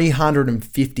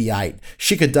 358.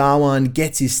 Shikhar Dhawan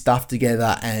gets his stuff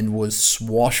together and was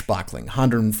swashbuckling,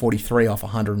 143 off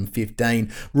 115.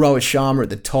 Rohit Sharma at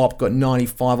the top got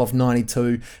 95 off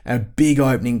 92, and a big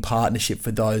opening partnership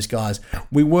for those guys.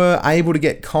 We were able to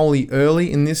get Kohli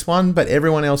early in this one, but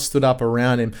everyone else stood up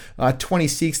around him.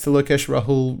 26 to Lokesh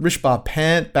Rahul. Rishbhar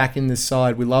Pant back in this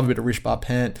side. We love a bit of Rishbhar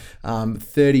Pant.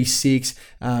 36.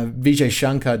 Vijay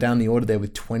Shankar down the order there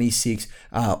with 26,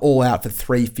 all out for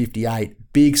 358.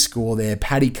 Big score there.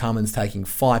 Paddy Cummins taking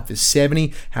 5 for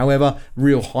 70. However,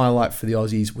 real highlight for the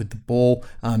Aussies with the ball.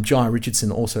 Jai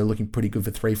Richardson also looking pretty good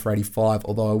for 3 for 85,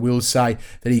 although I will say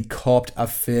that he copped a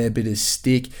fair bit of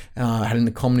stick, had an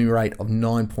economy rate of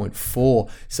 9.4.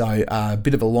 So a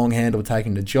bit of a long handle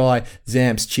taken to Jai.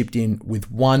 Zamps chipped in with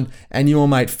 1. And your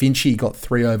mate Finchie got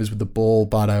 3 overs with the ball,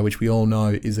 but which we all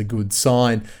know is a good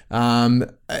sign.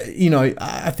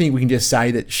 I think we can just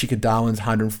say that Shikhar Dhawan's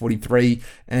 143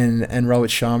 and Rohit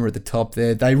Sharma at the top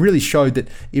there. They really showed that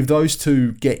if those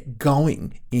two get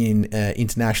going in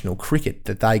international cricket,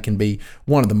 that they can be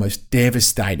one of the most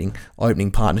devastating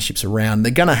opening partnerships around.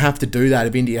 They're going to have to do that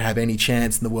if India have any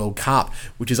chance in the World Cup,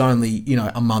 which is only,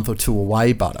 a month or 2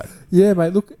 away, Butto. Yeah,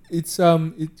 mate, look,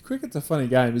 cricket's a funny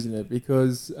game, isn't it?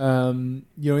 Because, in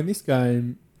this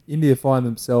game, India find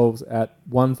themselves at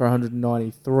 1 for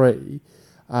 193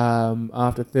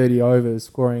 after 30 overs,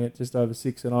 scoring at just over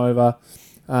 6 and over,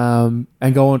 and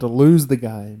go on to lose the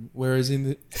game. Whereas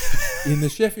in the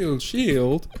Sheffield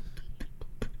Shield,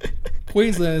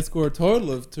 Queensland score a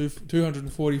total of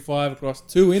 245 across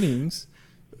 2 innings,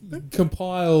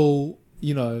 compile,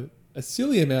 a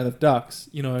silly amount of ducks,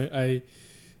 a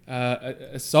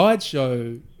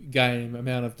sideshow game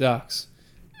amount of ducks,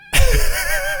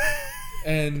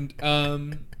 and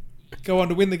go on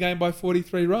to win the game by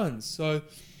 43 runs. So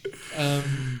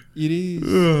it is...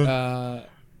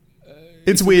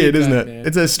 it's weird, isn't it? Man.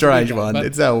 It's a strange one.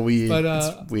 It's a weird,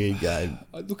 weird game.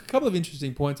 Look, a couple of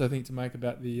interesting points I think to make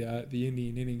about the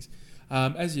Indian innings.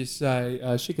 As you say,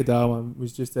 Shikhar Dhawan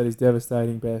was just at his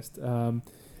devastating best. And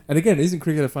again, isn't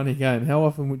cricket a funny game? How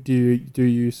often do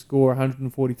you score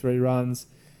 143 runs,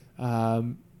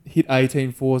 hit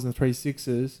 18 fours and 3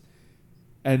 sixes,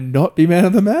 and not be man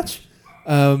of the match?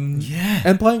 And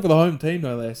playing for the home team,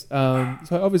 no less. So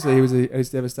obviously he was at his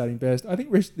devastating best. I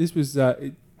think this was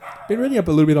been reading up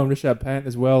a little bit on Rishabh Pant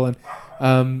as well,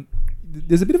 and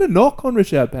there's a bit of a knock on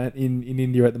Rishabh Pant in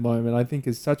India at the moment. I think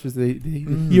as such as the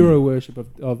hero worship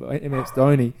of MS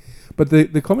Dhoni, but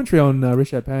the commentary on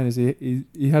Rishabh Pant is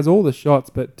he has all the shots,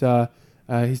 but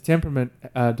his temperament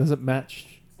doesn't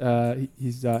match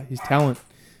his talent.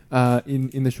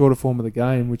 In the shorter form of the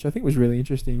game, which I think was really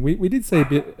interesting. We did see a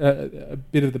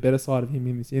bit of the better side of him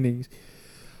in this innings,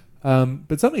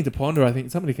 but something to ponder. I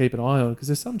think something to keep an eye on, because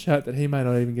there's some chat that he may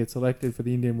not even get selected for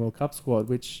the Indian World Cup squad,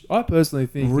 which I personally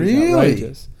think is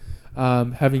outrageous.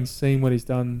 Having seen what he's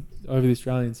done over the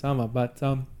Australian summer, but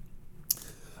it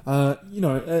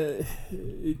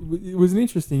was an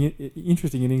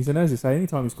interesting innings, and as I say,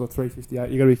 anytime you score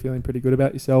 358, you got to be feeling pretty good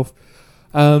about yourself.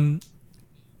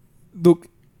 Look.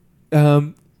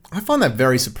 I find that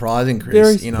very surprising, Chris.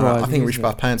 Very I think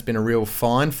Rishabh Pant's been a real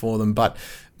find for them, but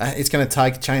it's going to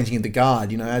take changing of the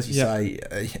guard. As you say,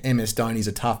 MS Dhoni's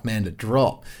a tough man to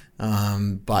drop,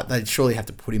 but they'd surely have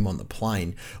to put him on the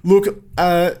plane. Look,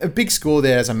 a big score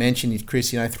there, as I mentioned,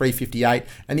 Chris. 358,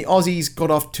 and the Aussies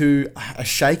got off to a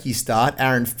shaky start.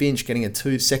 Aaron Finch getting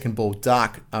a second ball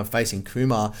duck facing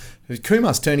Kumar.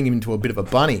 Kumar's turning him into a bit of a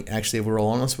bunny, actually, if we're all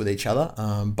honest with each other.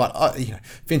 But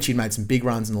Finch had made some big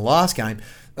runs in the last game.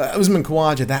 Usman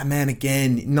Khawaja, that man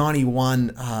again,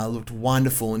 91, looked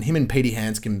wonderful, and him and Petey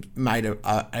Handscomb made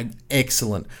an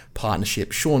excellent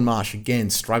partnership. Sean Marsh again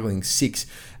struggling 6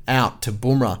 out to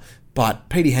Bumrah, but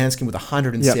Petey Handscomb with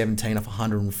 117 off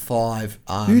 105.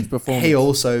 Huge performance. He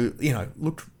also,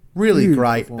 looked really huge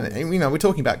great. We're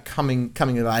talking about coming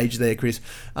of age there, Chris.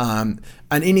 An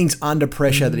innings under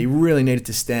pressure that he really needed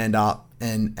to stand up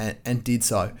and did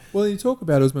so. Well, you talk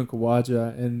about Usman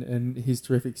Khawaja and his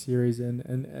terrific series, and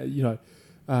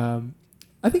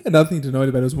I think another thing to note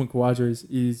about Usman Khawaja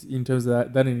is in terms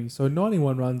of that innings. So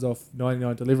 91 runs off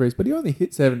 99 deliveries, but he only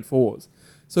hit 7 fours.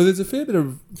 So there's a fair bit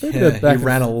of back. He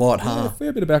ran a lot, huh? A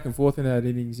fair bit of back and forth in that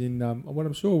innings in what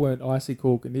I'm sure weren't icy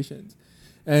cool conditions.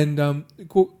 And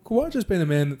Khawaja's been a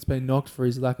man that's been knocked for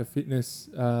his lack of fitness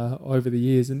over the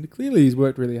years, and clearly he's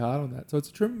worked really hard on that. So it's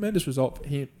a tremendous result for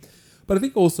him. But I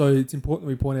think also it's important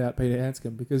that we point out Peter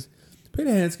Handscomb, because Peter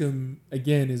Handscomb,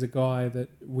 again, is a guy that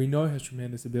we know has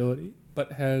tremendous ability,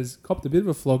 but has copped a bit of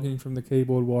a flogging from the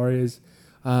keyboard warriors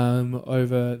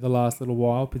over the last little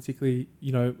while, particularly,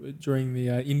 during the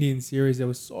Indian series. There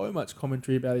was so much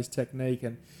commentary about his technique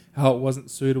and how it wasn't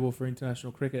suitable for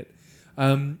international cricket.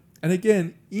 And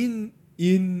again, in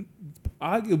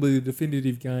arguably the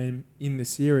definitive game in the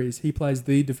series, he plays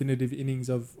the definitive innings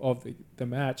of the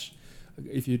match,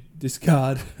 if you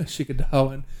discard Shikhar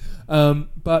Dhawan.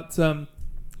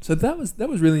 So that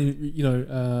was really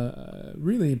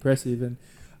really impressive,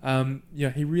 and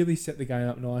he really set the game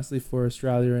up nicely for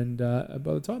Australia. And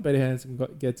by the time Peter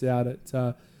Handscomb gets out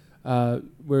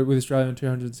with Australia on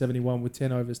 271 with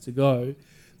 10 overs to go,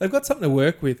 they've got something to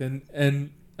work with, and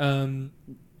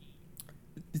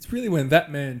it's really when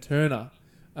that man Turner,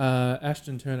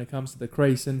 Ashton Turner, comes to the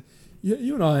crease. And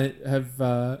you and I have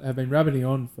been rabbiting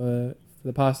on for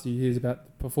the past few years about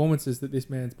the performances that this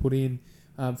man's put in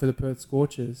for the Perth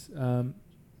Scorchers.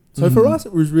 So for us,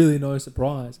 it was really no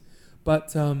surprise,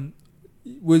 but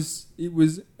it was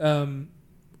a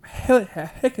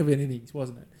heck of an innings,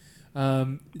 wasn't it?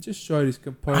 It just showed his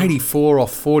composure. 84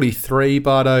 off 43,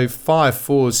 Bardo, 5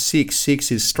 fours, 6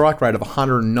 sixes, strike rate of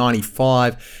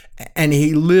 195, and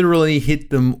he literally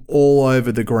hit them all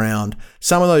over the ground.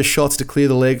 Some of those shots to clear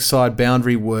the leg side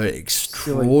boundary were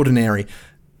extraordinary,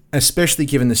 especially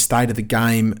given the state of the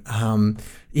game. And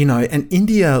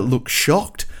India looked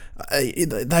shocked.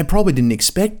 They probably didn't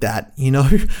expect that, I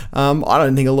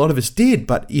don't think a lot of us did,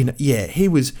 but, he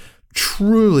was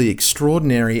truly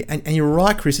extraordinary. And you're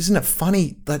right, Chris, isn't it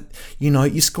funny that,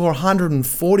 you score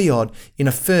 140 odd in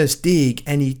a first dig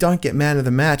and you don't get man of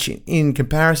the match in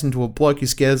comparison to a bloke who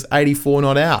scares 84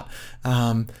 not out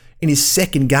in his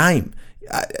second game.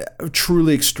 A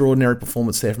truly extraordinary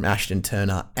performance there from Ashton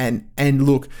Turner. And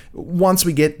look, once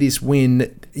we get this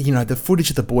win, the footage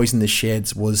of the boys in the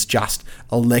sheds was just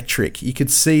electric. You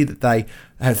could see that they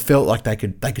had felt like they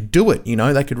could do it.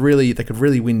 They could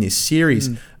really win this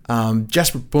series.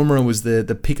 Jasprit Bumrah was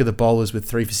the pick of the bowlers with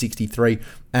 3 for 63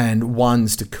 and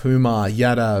ones to Kumar,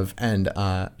 Yadav and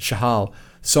Chahal.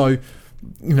 So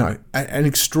an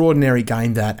extraordinary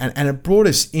game that, and it brought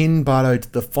us in, Bardo,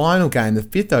 to the final game, the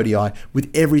 5th ODI, with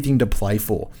everything to play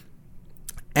for.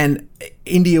 And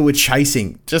India were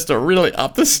chasing just to really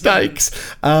up the stakes.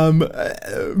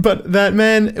 But that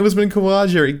man, it was Usman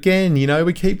Khawaja again.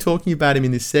 We keep talking about him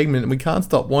in this segment, and we can't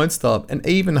stop, won't stop. An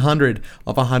even 100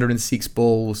 of 106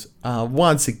 balls.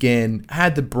 Once again,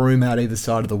 had the broom out either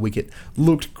side of the wicket.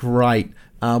 Looked great.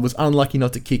 Was unlucky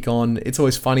not to kick on. It's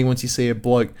always funny once you see a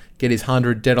bloke get his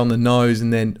 100 dead on the nose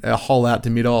and then a hole out to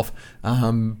mid-off.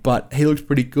 But he looked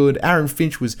pretty good. Aaron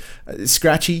Finch was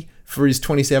scratchy for his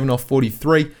 27 off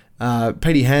 43.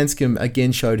 Petey Handscomb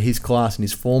again showed his class and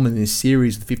his form in this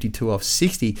series with 52 off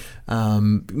 60.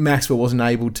 Maxwell wasn't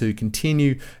able to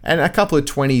continue. And a couple of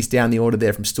 20s down the order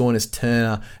there from Stoinis,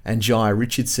 Turner and Jai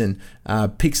Richardson.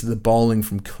 Picks of the bowling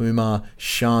from Kumar,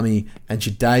 Shami and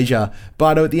Jadeja.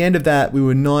 But at the end of that, we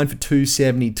were 9 for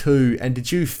 272. And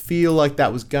did you feel like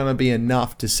that was going to be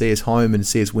enough to see us home and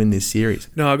see us win this series?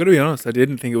 No, I've got to be honest. I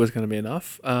didn't think it was going to be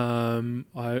enough.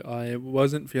 I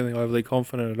wasn't feeling overly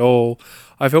confident at all.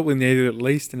 I felt we needed at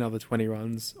least another 20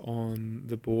 runs on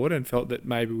the board, and felt that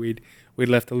maybe we'd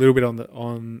left a little bit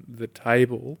on the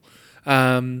table.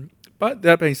 But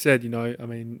that being said,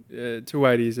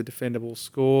 280 is a defendable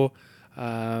score.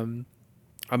 And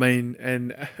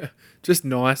just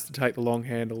nice to take the long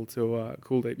handle to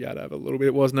Kuldeep Yadav a little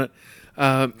bit, wasn't it?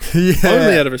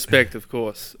 Only out of respect, of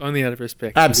course. Only out of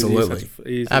respect. Absolutely.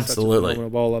 He's such a phenomenal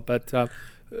bowler, but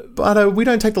we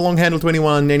don't take the long handle to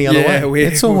anyone any other way.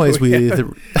 It's always with...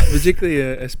 particularly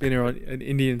a spinner, an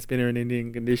Indian spinner in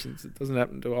Indian conditions. It doesn't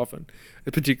happen too often,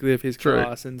 particularly of his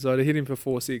class. And so to hit him for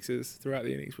 4 sixes throughout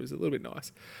the innings was a little bit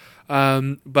nice.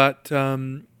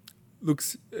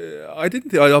 Looks,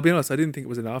 I'll be honest, I didn't think it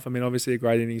was enough. Obviously a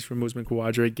great innings from Usman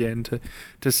Khawaja again to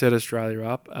set Australia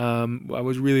up. I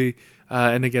was really,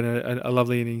 and again, a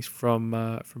lovely innings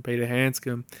from Peter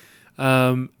Handscomb.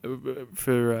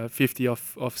 For 50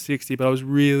 off 60, but I was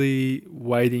really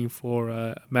waiting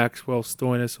for Maxwell,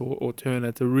 Stoinis or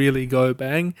Turner to really go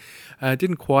bang. It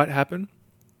didn't quite happen.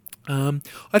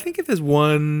 I think if there's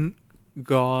one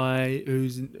guy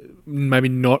who's maybe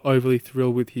not overly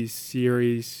thrilled with his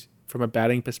series from a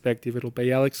batting perspective, it'll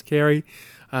be Alex Carey.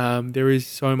 There is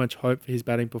so much hope for his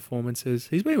batting performances.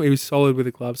 He was solid with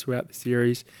the gloves throughout the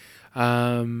series.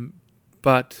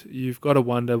 But you've got to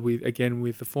wonder with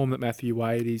the form that Matthew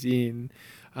Wade is in,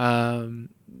 whether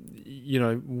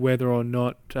or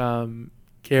not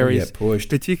Carey's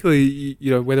particularly,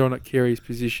 whether or not Carey's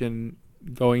position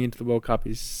going into the World Cup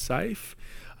is safe.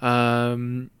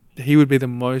 He would be the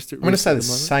most at risk. I'm going to say the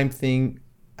same thing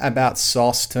about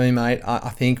Sauce too, mate. I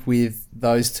think with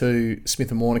those two, Smith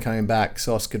and Warner coming back,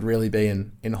 Sauce could really be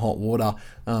in hot water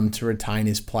to retain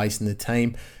his place in the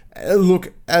team.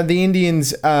 Look, the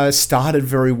Indians started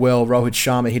very well. Rohit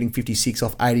Sharma hitting 56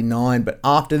 off 89, but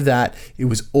after that, it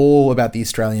was all about the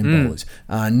Australian bowlers.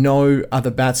 No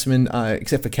other batsmen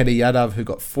except for Kedar Yadav, who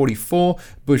got 44.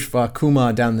 Bushvar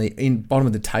Kumar down the bottom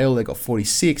of the tail, they got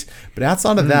 46. But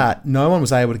outside of that, no one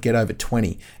was able to get over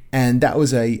 20. And that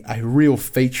was a real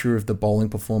feature of the bowling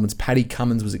performance. Paddy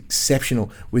Cummins was exceptional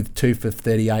with 2 for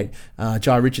 38.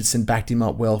 Jai Richardson backed him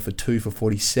up well for 2 for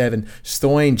 47.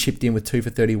 Stoyan chipped in with 2 for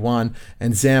 31.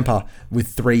 And Zampa with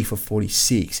 3 for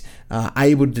 46.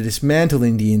 Able to dismantle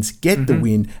Indians, get the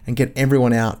win, and get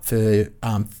everyone out for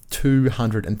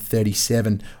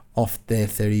 237 off their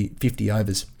 50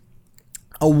 overs.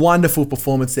 A wonderful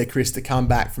performance there, Chris, to come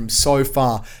back from so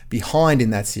far behind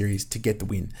in that series to get the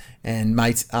win. And,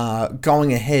 mate,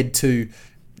 going ahead to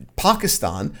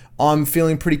Pakistan, I'm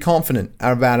feeling pretty confident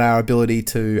about our ability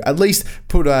to at least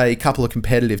put a couple of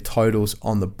competitive totals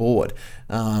on the board.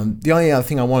 The only other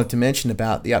thing I wanted to mention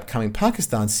about the upcoming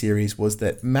Pakistan series was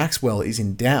that Maxwell is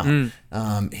in doubt.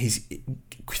 He's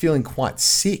feeling quite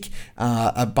sick.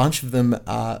 A bunch of them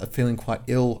are feeling quite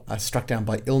ill, struck down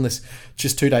by illness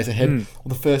just 2 days ahead of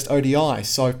the first ODI.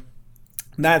 So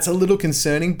that's a little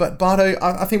concerning, but Bardo,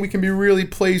 I think we can be really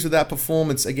pleased with that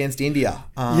performance against India.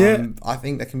 I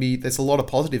think there's a lot of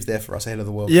positives there for us ahead of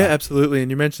the World Cup. Yeah, absolutely. And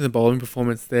you mentioned the bowling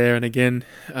performance there, and again,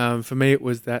 for me it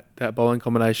was that bowling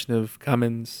combination of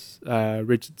Cummins,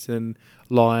 Richardson,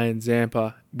 Lyon,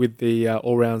 Zampa with the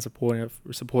all-round support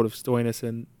of Stoinis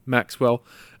and Maxwell.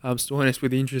 Stoinis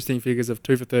with the interesting figures of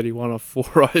 2 for 31 off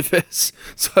 4 overs.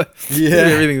 So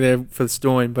everything there for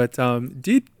Stoin, but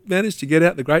did manage to get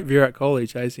out the great Virat Kohli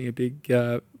chasing a big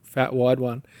fat wide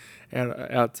one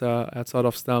outside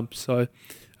off stump. So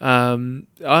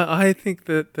I think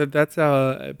that's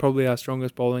probably our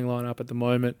strongest bowling lineup at the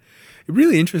moment.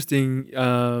 Really interesting.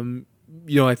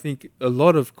 I think a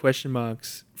lot of question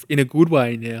marks in a good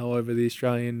way now over the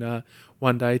Australian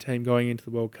one-day team going into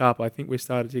the World Cup. I think we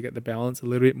started to get the balance a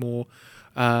little bit more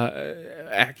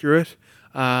accurate,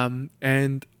 and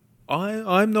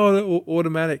I'm not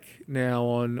automatic now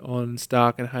on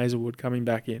Stark and Hazelwood coming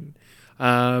back in.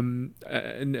 And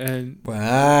wow,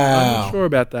 I'm not sure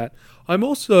about that. I'm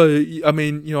also,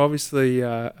 obviously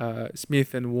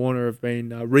Smith and Warner have been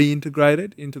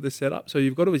reintegrated into the setup, so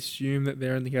you've got to assume that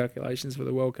they're in the calculations for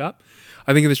the World Cup.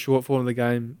 I think in the short form of the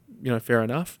game, fair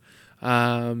enough.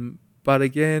 But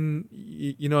again,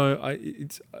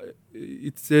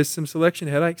 there's some selection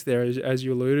headaches there, as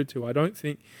you alluded to. I don't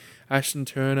think Ashton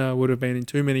Turner would have been in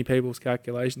too many people's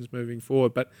calculations moving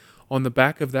forward, but on the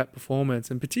back of that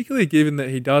performance, and particularly given that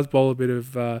he does bowl a bit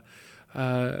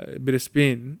of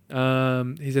spin,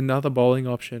 he's another bowling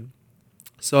option.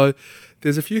 So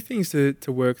there's a few things to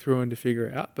work through and to figure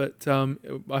out, but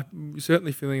I'm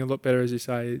certainly feeling a lot better, as you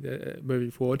say, moving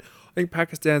forward. I think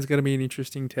Pakistan's going to be an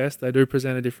interesting test. They do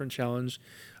present a different challenge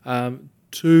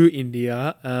to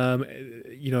India.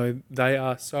 They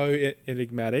are so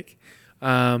enigmatic.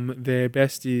 Their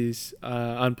best is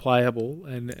unplayable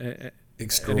and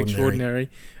extraordinary,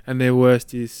 and their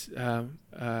worst is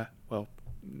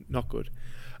not good.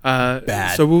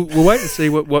 Bad. So we'll wait and see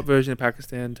what version of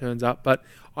Pakistan turns up. But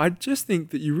I just think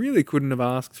that you really couldn't have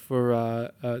asked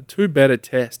for two better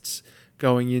tests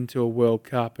going into a World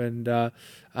Cup, and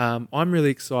I'm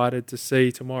really excited to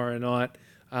see tomorrow night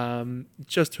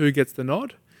just who gets the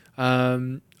nod.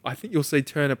 I think you'll see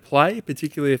Turner play,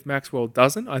 particularly if Maxwell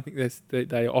doesn't. I think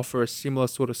they offer a similar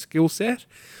sort of skill set,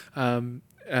 and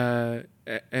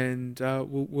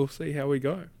we'll see how we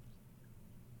go.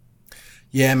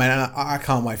 Yeah, man, I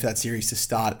can't wait for that series to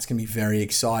start. It's going to be very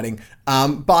exciting.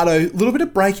 Bardo, a little bit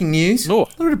of breaking news. Oh.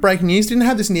 A little bit of breaking news. Didn't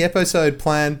have this in the episode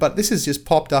planned, but this has just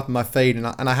popped up in my feed, and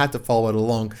I had to follow it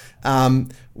along.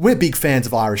 We're big fans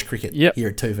of Irish cricket here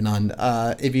at Two for None.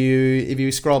 If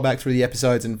you scroll back through the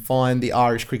episodes and find the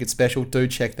Irish cricket special, do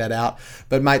check that out.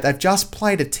 But, mate, they've just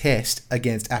played a test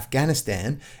against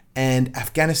Afghanistan, and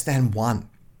Afghanistan won.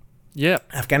 Yeah.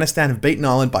 Afghanistan have beaten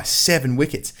Ireland by 7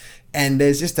 wickets. And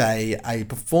there's just a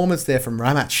performance there from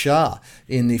Ramat Shah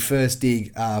in the first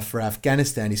dig for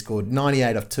Afghanistan. He scored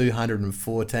 98 off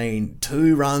 214,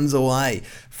 2 runs away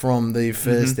from the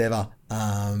first ever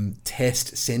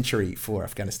test century for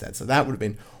Afghanistan. So that would have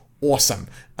been awesome.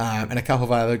 And a couple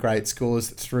of other great scores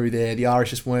through there. The Irish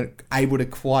just weren't able to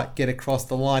quite get across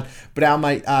the line. But our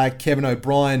mate Kevin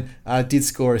O'Brien did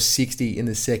score a 60 in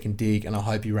the second dig, and I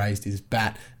hope he raised his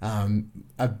bat.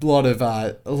 A lot of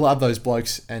love those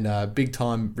blokes, and big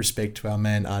time respect to our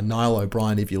man Niall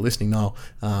O'Brien, if you're listening, Niall,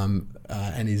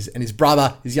 and his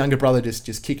brother, his younger brother,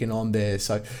 just kicking on there.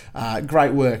 So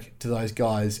great work to those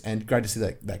guys, and great to see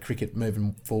that cricket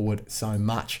moving forward so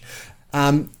much.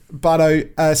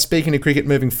 But speaking of cricket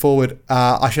moving forward,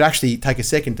 I should actually take a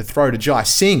second to throw to Jai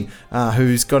Singh,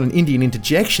 who's got an Indian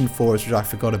interjection for us, which I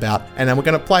forgot about, and we're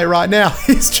going to play right now.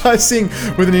 Here's Jai Singh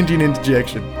with an Indian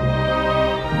interjection.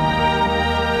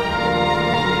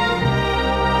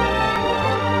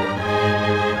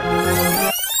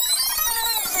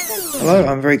 Hello,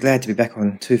 I'm very glad to be back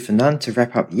on Two for None to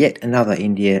wrap up yet another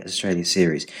India-Australia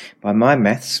series. By my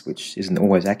maths, which isn't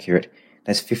always accurate,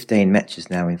 that's 15 matches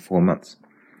now in 4 months.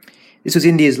 This was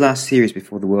India's last series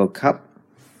before the World Cup.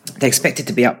 They expected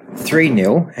to be up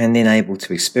 3-0 and then able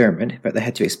to experiment, but they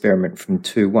had to experiment from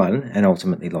 2-1 and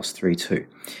ultimately lost 3-2.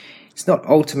 It's not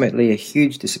ultimately a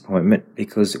huge disappointment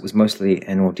because it was mostly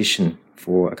an audition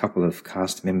for a couple of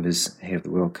cast members ahead of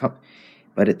the World Cup,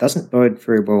 but it doesn't bode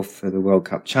very well for the World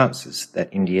Cup chances that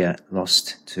India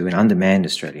lost to an undermanned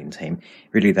Australian team.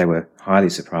 Really, they were highly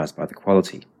surprised by the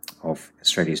quality of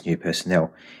Australia's new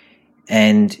personnel,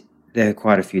 and there are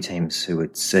quite a few teams who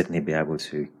would certainly be able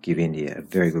to give India a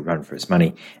very good run for its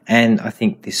money, and I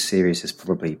think this series has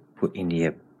probably put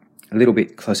India a little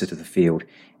bit closer to the field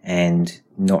and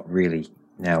not really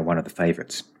now one of the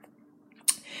favourites.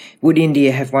 Would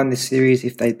India have won this series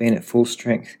if they'd been at full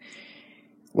strength?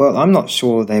 Well, I'm not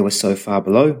sure they were so far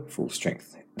below full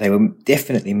strength. They were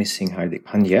definitely missing Hardik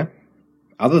Pandya.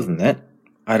 Other than that,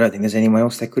 I don't think there's anyone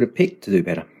else they could have picked to do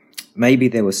better. Maybe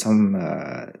there was some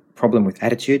problem with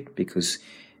attitude because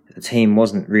the team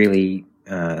wasn't really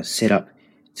set up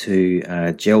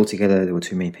to gel together. There were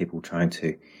too many people trying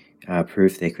to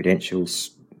prove their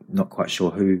credentials. Not quite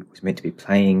sure who was meant to be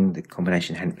playing. The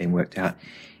combination hadn't been worked out.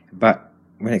 But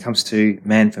when it comes to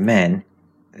man for man,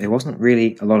 there wasn't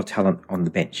really a lot of talent on the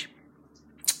bench.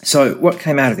 So what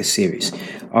came out of this series?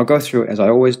 I'll go through it as I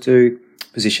always do,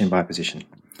 position by position.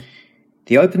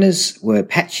 The openers were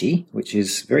patchy, which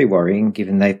is very worrying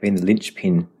given they've been the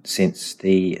linchpin since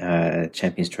the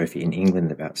Champions Trophy in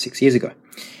England about 6 years ago.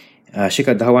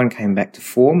 Shikhar Dhawan came back to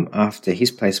form after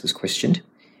his place was questioned.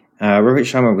 Rohit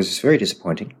Sharma was very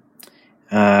disappointing.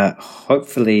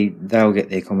 Hopefully they'll get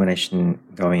their combination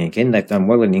going again. They've done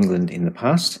well in England in the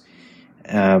past,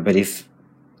 but if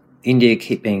India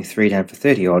keep being 3 down for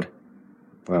 30 odd,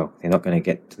 well, they're not going to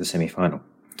get to the semi-final.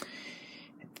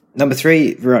 Number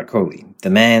 3, Virat Kohli, the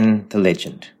man, the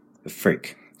legend, the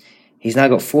freak. He's now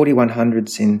got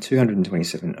 4100s in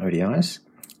 227 ODIs.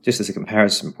 Just as a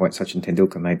comparison point, Sachin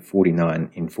Tendulkar made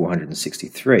 49 in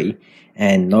 463,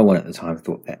 and no one at the time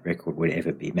thought that record would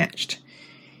ever be matched.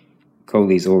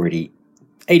 Kohli's already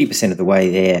 80% of the way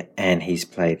there, and he's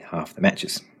played half the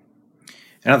matches.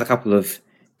 Another couple of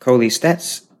Kohli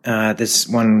stats. There's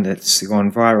one that's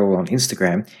gone viral on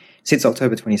Instagram. Since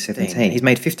October 2017, he's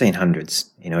made 1500s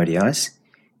in ODIs.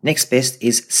 Next best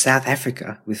is South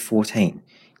Africa with 14.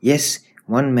 Yes,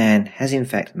 one man has in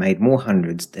fact made more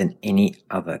hundreds than any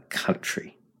other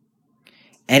country.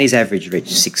 And his average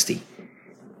reached 60.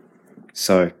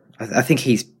 So I think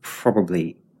he's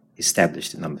probably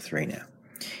established at number 3 now.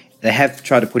 They have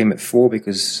tried to put him at 4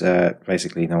 because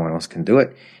basically no one else can do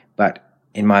it. But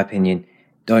in my opinion,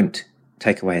 don't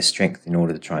take away his strength in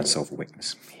order to try and solve a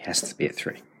weakness. He has to be at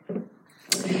 3.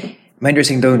 Mahendra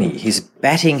Singh Dhoni, his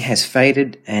batting has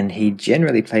faded and he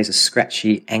generally plays a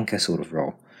scratchy anchor sort of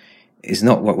role. It's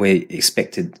not what we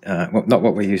expected, not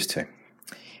what we're used to.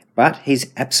 But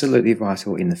he's absolutely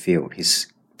vital in the field.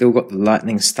 He's still got the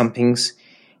lightning stumpings,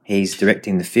 he's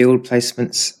directing the field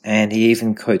placements, and he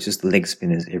even coaches the leg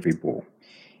spinners every ball.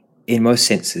 In most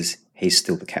senses, he's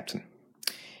still the captain.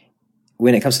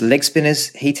 When it comes to leg spinners,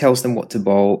 he tells them what to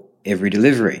bowl every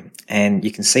delivery, and you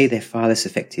can see they're far less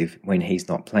effective when he's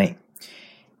not playing.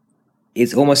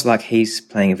 It's almost like he's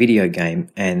playing a video game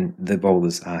and the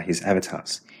bowlers are his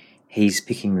avatars. He's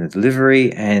picking the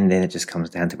delivery and then it just comes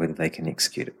down to whether they can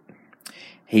execute it.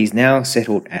 He's now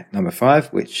settled at number 5,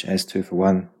 which, as 2 for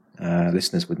 1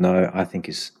 listeners would know, I think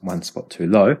is 1 spot too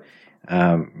low.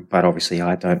 But obviously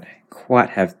I don't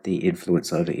quite have the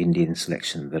influence over Indian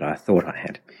selection that I thought I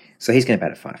had. So he's going to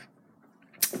bat at 5.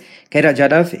 Kedar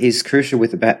Jadhav is crucial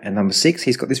with the bat at number 6.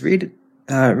 He's got this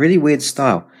really weird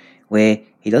style where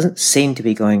he doesn't seem to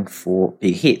be going for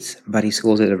big hits, but he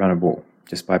scores at a run a ball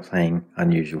just by playing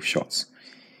unusual shots.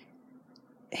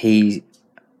 He,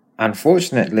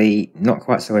 unfortunately, not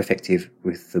quite so effective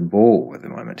with the ball at the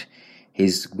moment.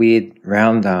 His weird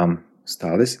round arm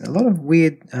style, there's a lot of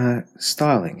weird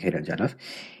styling, Kedar Jadhav.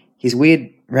 His weird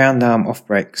round arm off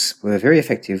breaks were very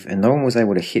effective and no one was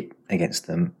able to hit against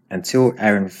them until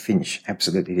Aaron Finch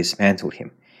absolutely dismantled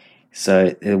him.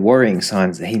 So there are worrying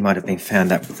signs that he might have been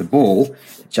found out with the ball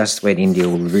just when India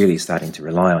were really starting to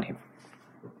rely on him.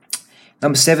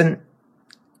 Number 7,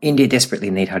 India desperately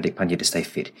need Hardik Pandya to stay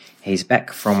fit. He's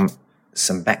back from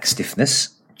some back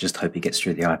stiffness. Just hope he gets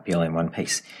through the IPL in one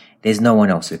piece. There's no one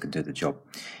else who can do the job.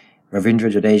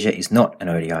 Ravindra Jadeja is not an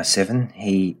ODI 7.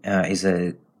 He is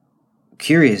a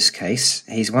curious case.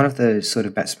 He's one of the sort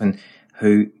of batsmen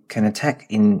who can attack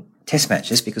in test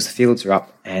matches because the fields are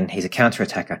up and he's a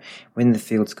counter-attacker. When the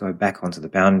fields go back onto the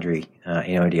boundary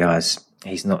in ODIs,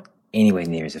 he's not anywhere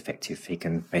near as effective. He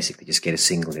can basically just get a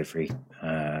single every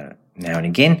now and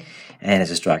again, and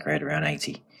has a strike rate around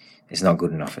 80. It's not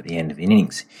good enough at the end of the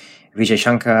innings. Vijay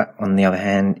Shankar, on the other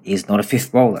hand, is not a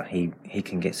fifth bowler. He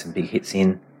can get some big hits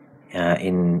in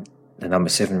the number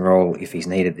 7 role if he's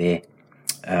needed there,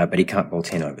 but he can't bowl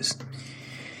 10 overs.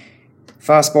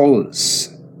 Fast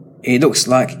bowlers. It looks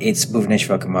like it's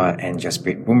Bhuvneshwar Kumar and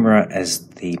Jasprit Bumrah as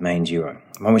the main duo.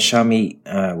 Mohammad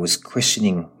Shami was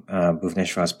questioning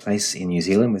Bhuvneshwar's place in New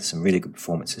Zealand with some really good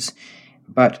performances,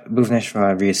 but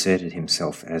Bhuvneshwar reasserted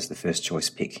himself as the first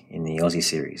choice pick in the Aussie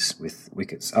series with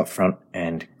wickets up front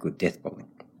and good death bowling.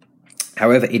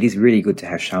 However, it is really good to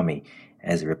have Shami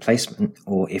as a replacement,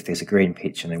 or if there's a green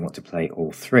pitch and they want to play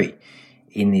all 3.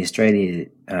 In the Australia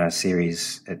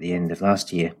series at the end of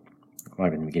last year, might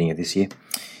have been the beginning of this year,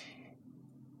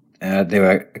 there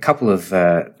were a couple of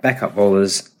backup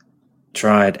bowlers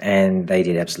tried and they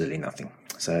did absolutely nothing.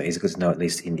 So it's good to know at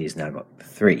least India's now got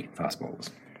 3 fast bowlers.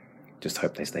 Just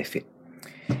hope they stay fit.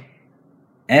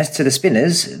 As to the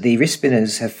spinners, the wrist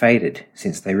spinners have faded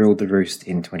since they ruled the roost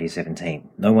in 2017.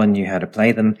 No one knew how to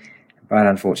play them, but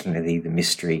unfortunately the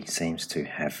mystery seems to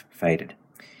have faded.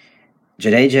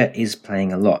 Jadeja is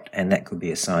playing a lot, and that could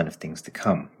be a sign of things to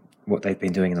come. What they've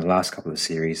been doing in the last couple of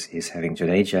series is having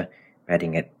Jadeja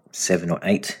batting at 7 or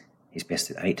 8, he's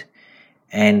best at 8,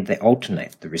 and they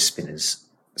alternate the wrist spinners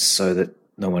so that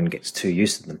no one gets too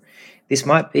used to them. This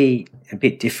might be a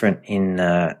bit different in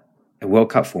a World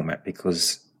Cup format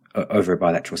because over a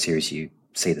bilateral series you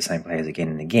see the same players again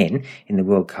and again. In the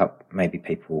World Cup, maybe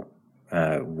people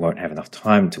won't have enough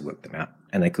time to work them out,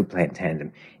 and they could play in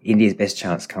tandem. India's best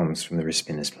chance comes from the wrist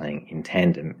spinners playing in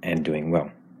tandem and doing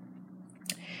well.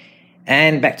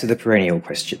 And back to the perennial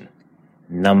question.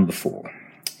 Number 4.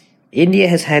 India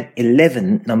has had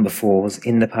 11 number 4s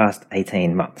in the past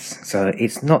 18 months, so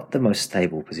it's not the most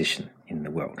stable position in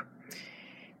the world.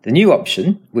 The new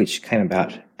option, which came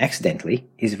about accidentally,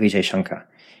 is Vijay Shankar.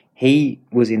 He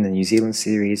was in the New Zealand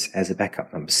series as a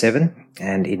backup number 7,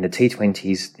 and in the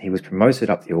T20s he was promoted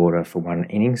up the order for one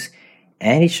innings,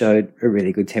 and he showed a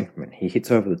really good temperament. He hits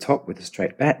over the top with a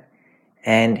straight bat,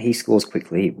 and he scores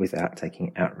quickly without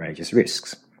taking outrageous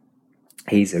risks.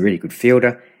 He's a really good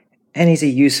fielder, and he's a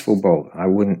useful bowler. I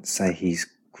wouldn't say he's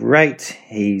great.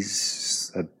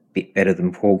 He's a bit better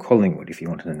than Paul Collingwood, if you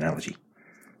want an analogy.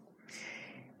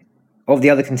 Of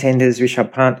the other contenders,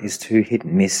 Rishabh Pant is too hit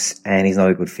and miss, and he's not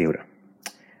a good fielder.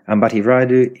 Ambati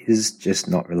Rayudu is just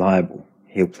not reliable.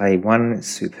 He'll play one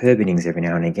superb innings every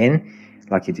now and again,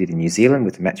 like he did in New Zealand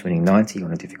with a match-winning 90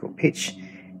 on a difficult pitch.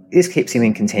 This keeps him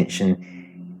in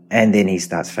contention, and then he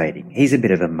starts fading. He's a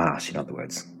bit of a marsh, in other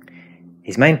words.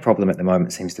 His main problem at the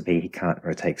moment seems to be he can't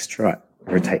rotate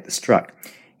the strike.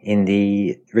 In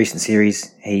the recent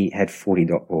series, he had 40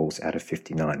 dot balls out of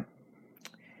 59.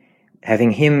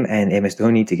 Having him and MS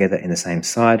Dhoni together in the same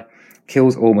side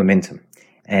kills all momentum,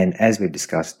 and as we've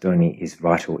discussed, Dhoni is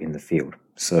vital in the field,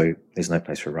 so there's no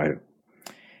place for Rayudu.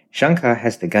 Shankar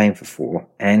has the game for 4,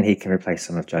 and he can replace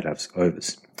some of Jadav's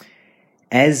overs.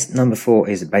 As number 4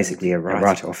 is basically a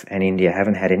write-off, and India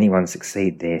haven't had anyone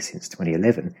succeed there since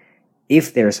 2011,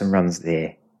 if there are some runs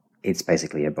there, it's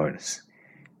basically a bonus.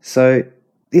 So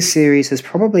this series has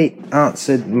probably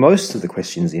answered most of the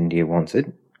questions India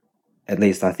wanted. At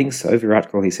least I think so.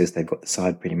 Virat Kohli says they've got the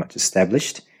side pretty much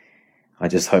established. I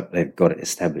just hope they've got it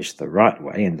established the right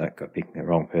way and don't go picking the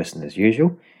wrong person as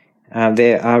usual.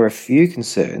 There are a few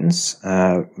concerns,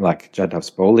 like Jadav's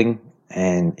bowling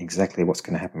and exactly what's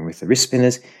going to happen with the wrist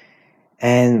spinners.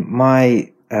 And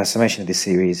my summation of this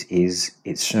series is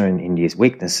it's shown India's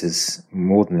weaknesses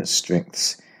more than its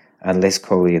strengths, unless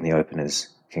Kohli and the openers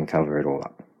can cover it all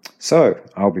up. So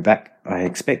I'll be back, I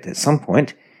expect, at some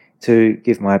point to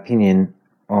give my opinion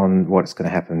on what's going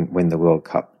to happen when the World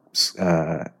Cup's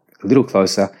a little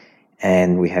closer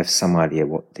and we have some idea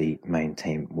what the main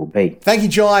team will be. Thank you,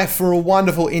 Jai, for a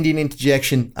wonderful Indian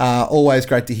interjection. Always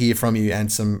great to hear from you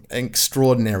and some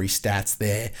extraordinary stats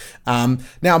there.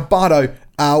 Now, Bardo,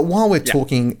 while we're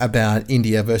talking about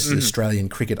India versus Australian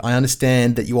cricket, I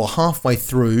understand that you are halfway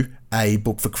through a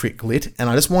book for Cricklit, and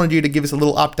I just wanted you to give us a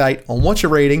little update on what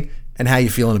you're reading and how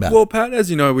you're feeling about it. Well, Pat, as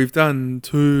you know, we've done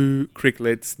 2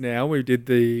 Cricklets now. We did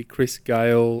the Chris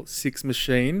Gale 6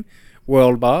 Machine,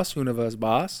 World Boss, Universe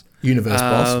Boss.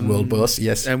 World Boss,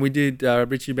 yes. And we did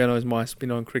Richie Benaud's My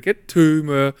Spin on Cricket,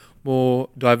 2 more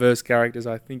diverse characters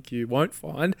I think you won't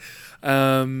find.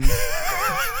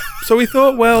 So we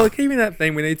thought, well, keeping that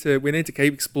theme, we need to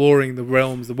keep exploring the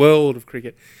realms, the world of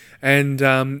cricket. And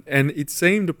it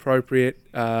seemed appropriate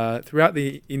throughout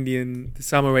the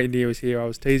summer where India was here. I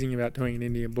was teasing about doing an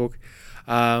Indian book.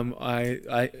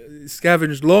 I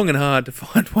scavenged long and hard to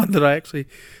find one that I actually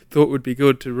thought would be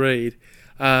good to read.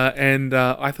 And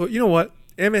I thought, you know what,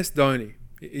 MS Dhoni,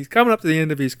 he's coming up to the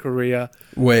end of his career.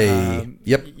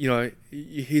 Yep. You know,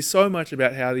 you hear so much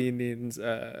about how the Indians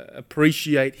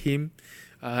appreciate him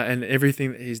and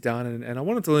everything that he's done. And I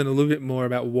wanted to learn a little bit more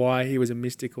about why he was a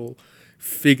mystical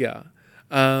figure.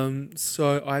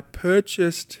 So I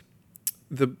purchased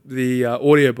the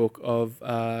audiobook of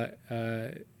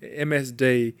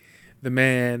MSD, the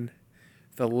man,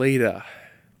 the leader.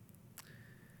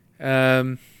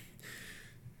 How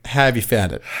have you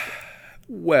found it?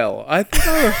 Well, I think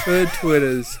I referred to it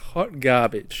as hot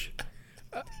garbage.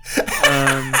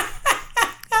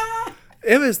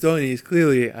 MS Dhoni is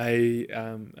clearly a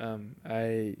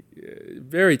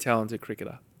very talented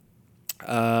cricketer.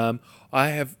 I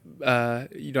have,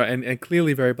 and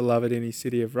clearly very beloved in his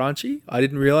city of Ranchi. I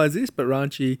didn't realise this, but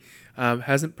Ranchi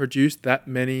hasn't produced that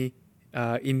many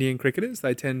Indian cricketers.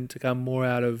 They tend to come more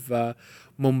out of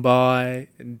Mumbai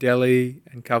and Delhi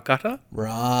and Calcutta.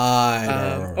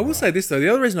 Right. I will say this, though. The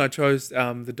other reason I chose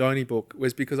the Dhoni book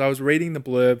was because I was reading the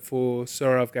blurb for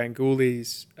Sourav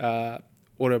Ganguly's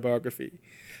autobiography.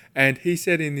 And he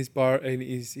said in his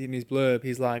blurb,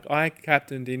 he's like, I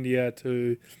captained India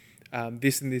to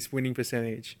this and this winning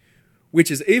percentage,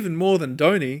 which is even more than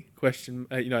Dhoni,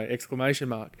 exclamation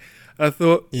mark. And I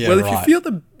thought, if you feel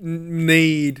the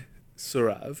need,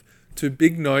 Sourav, to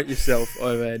big note yourself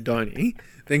over Dhoni,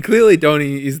 then clearly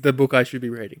Dhoni is the book I should be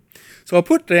reading. So I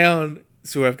put down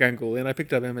Sourav Ganguly and I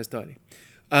picked up MS Dhoni.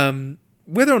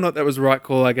 Whether or not that was the right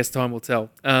call, I guess time will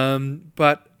tell.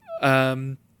 But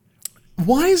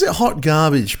Why is it hot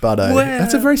garbage, Buddo? Well,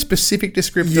 that's a very specific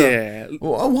descriptor. Yeah.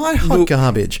 Why hot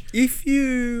garbage? If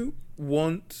you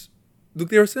want... Look,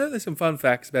 there are certainly some fun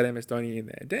facts about MS Dhoni in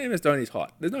there. MS Dhoni's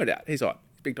hot. There's no doubt. He's hot.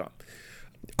 Big time.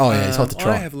 Oh, yeah, he's hot to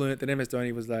try. I have learnt that MS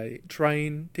Dhoni was a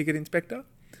train ticket inspector,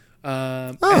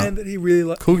 and that he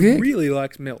really, really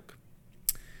likes milk.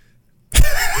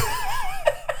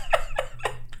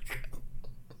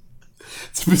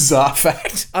 It's a bizarre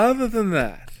fact. Other than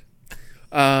that,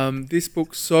 this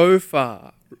book so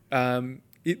far,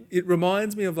 it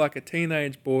reminds me of like a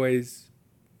teenage boy's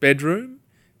bedroom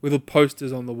with the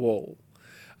posters on the wall.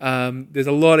 There's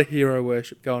a lot of hero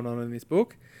worship going on in this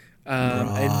book. And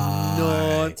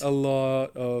not a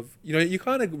lot of... you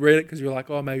kind of read it because you're like,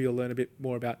 oh, maybe you'll learn a bit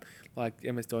more about like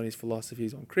MS Dhoni's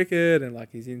philosophies on cricket and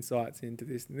like his insights into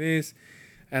this and this.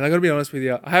 And I got to be honest with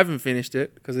you, I haven't finished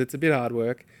it because it's a bit hard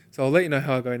work. So I'll let you know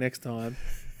how I go next time.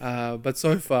 But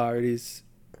so far it is...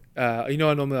 I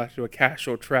normally like to do a cash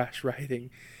or trash rating.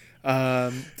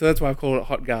 So that's why I call it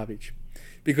hot garbage.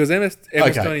 Because MS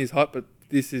Dhoni is hot, but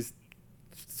this is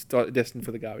destined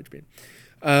for the garbage bin.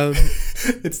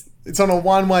 It's on a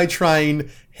one-way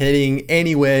train heading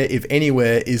anywhere, if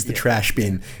anywhere is the trash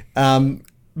bin.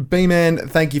 B-Man,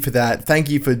 thank you for that. Thank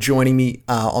you for joining me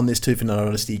on this Two for None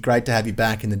Honesty. Great to have you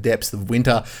back in the depths of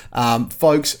winter.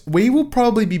 Folks, we will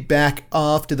probably be back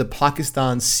after the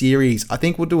Pakistan series. I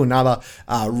think we'll do another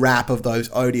wrap of those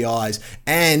ODIs.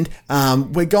 And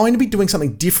we're going to be doing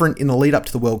something different in the lead up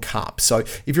to the World Cup. So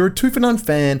if you're a Two for None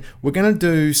fan, we're going to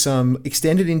do some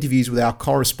extended interviews with our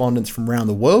correspondents from around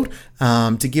the world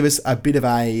to give us a bit of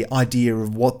an idea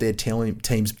of what their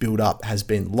team's build-up has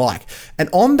been like. And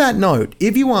on that note,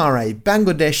 if you are a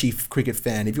Bangladeshi cricket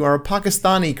fan, if you are a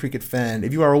Pakistani cricket fan,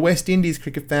 if you are a West Indies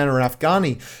cricket fan or an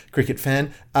Afghani cricket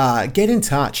fan, get in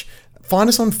touch. Find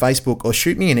us on Facebook or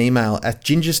shoot me an email at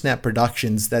Gingersnap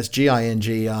Productions, that's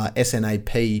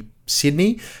GINGRSNAP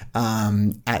Sydney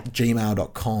at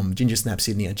gmail.com,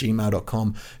 gingersnapsydney at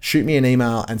gmail.com. Shoot me an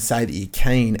email and say that you're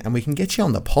keen and we can get you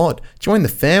on the pod. Join the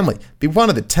family. Be one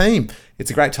of the team. It's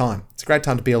a great time. It's a great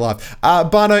time to be alive.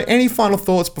 Barno, any final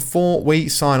thoughts before we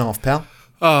sign off, pal?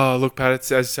 Oh, look, Pat, as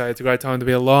you say, it's a great time to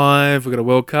be alive. We've got a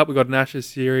World Cup. We've got an Ashes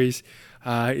series.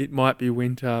 It might be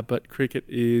winter, but cricket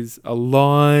is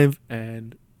alive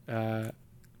and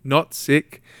not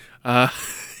sick.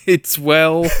 It's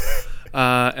well.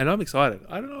 And I'm excited.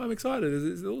 I don't know. I'm excited.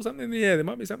 There's a little something in the air. There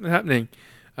might be something happening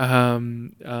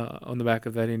on the back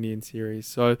of that Indian series.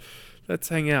 So let's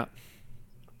hang out.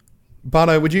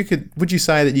 Barno, would you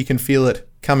say that you can feel it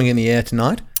coming in the air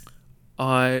tonight?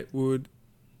 I would.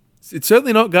 It's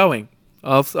certainly not going.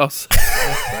 I'll say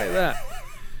that.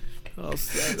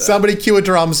 Somebody cue a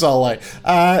drum solo.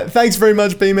 Thanks very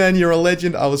much, B-Man. You're a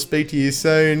legend. I will speak to you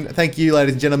soon. Thank you,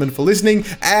 ladies and gentlemen, for listening.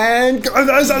 And go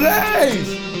those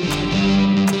Aussies!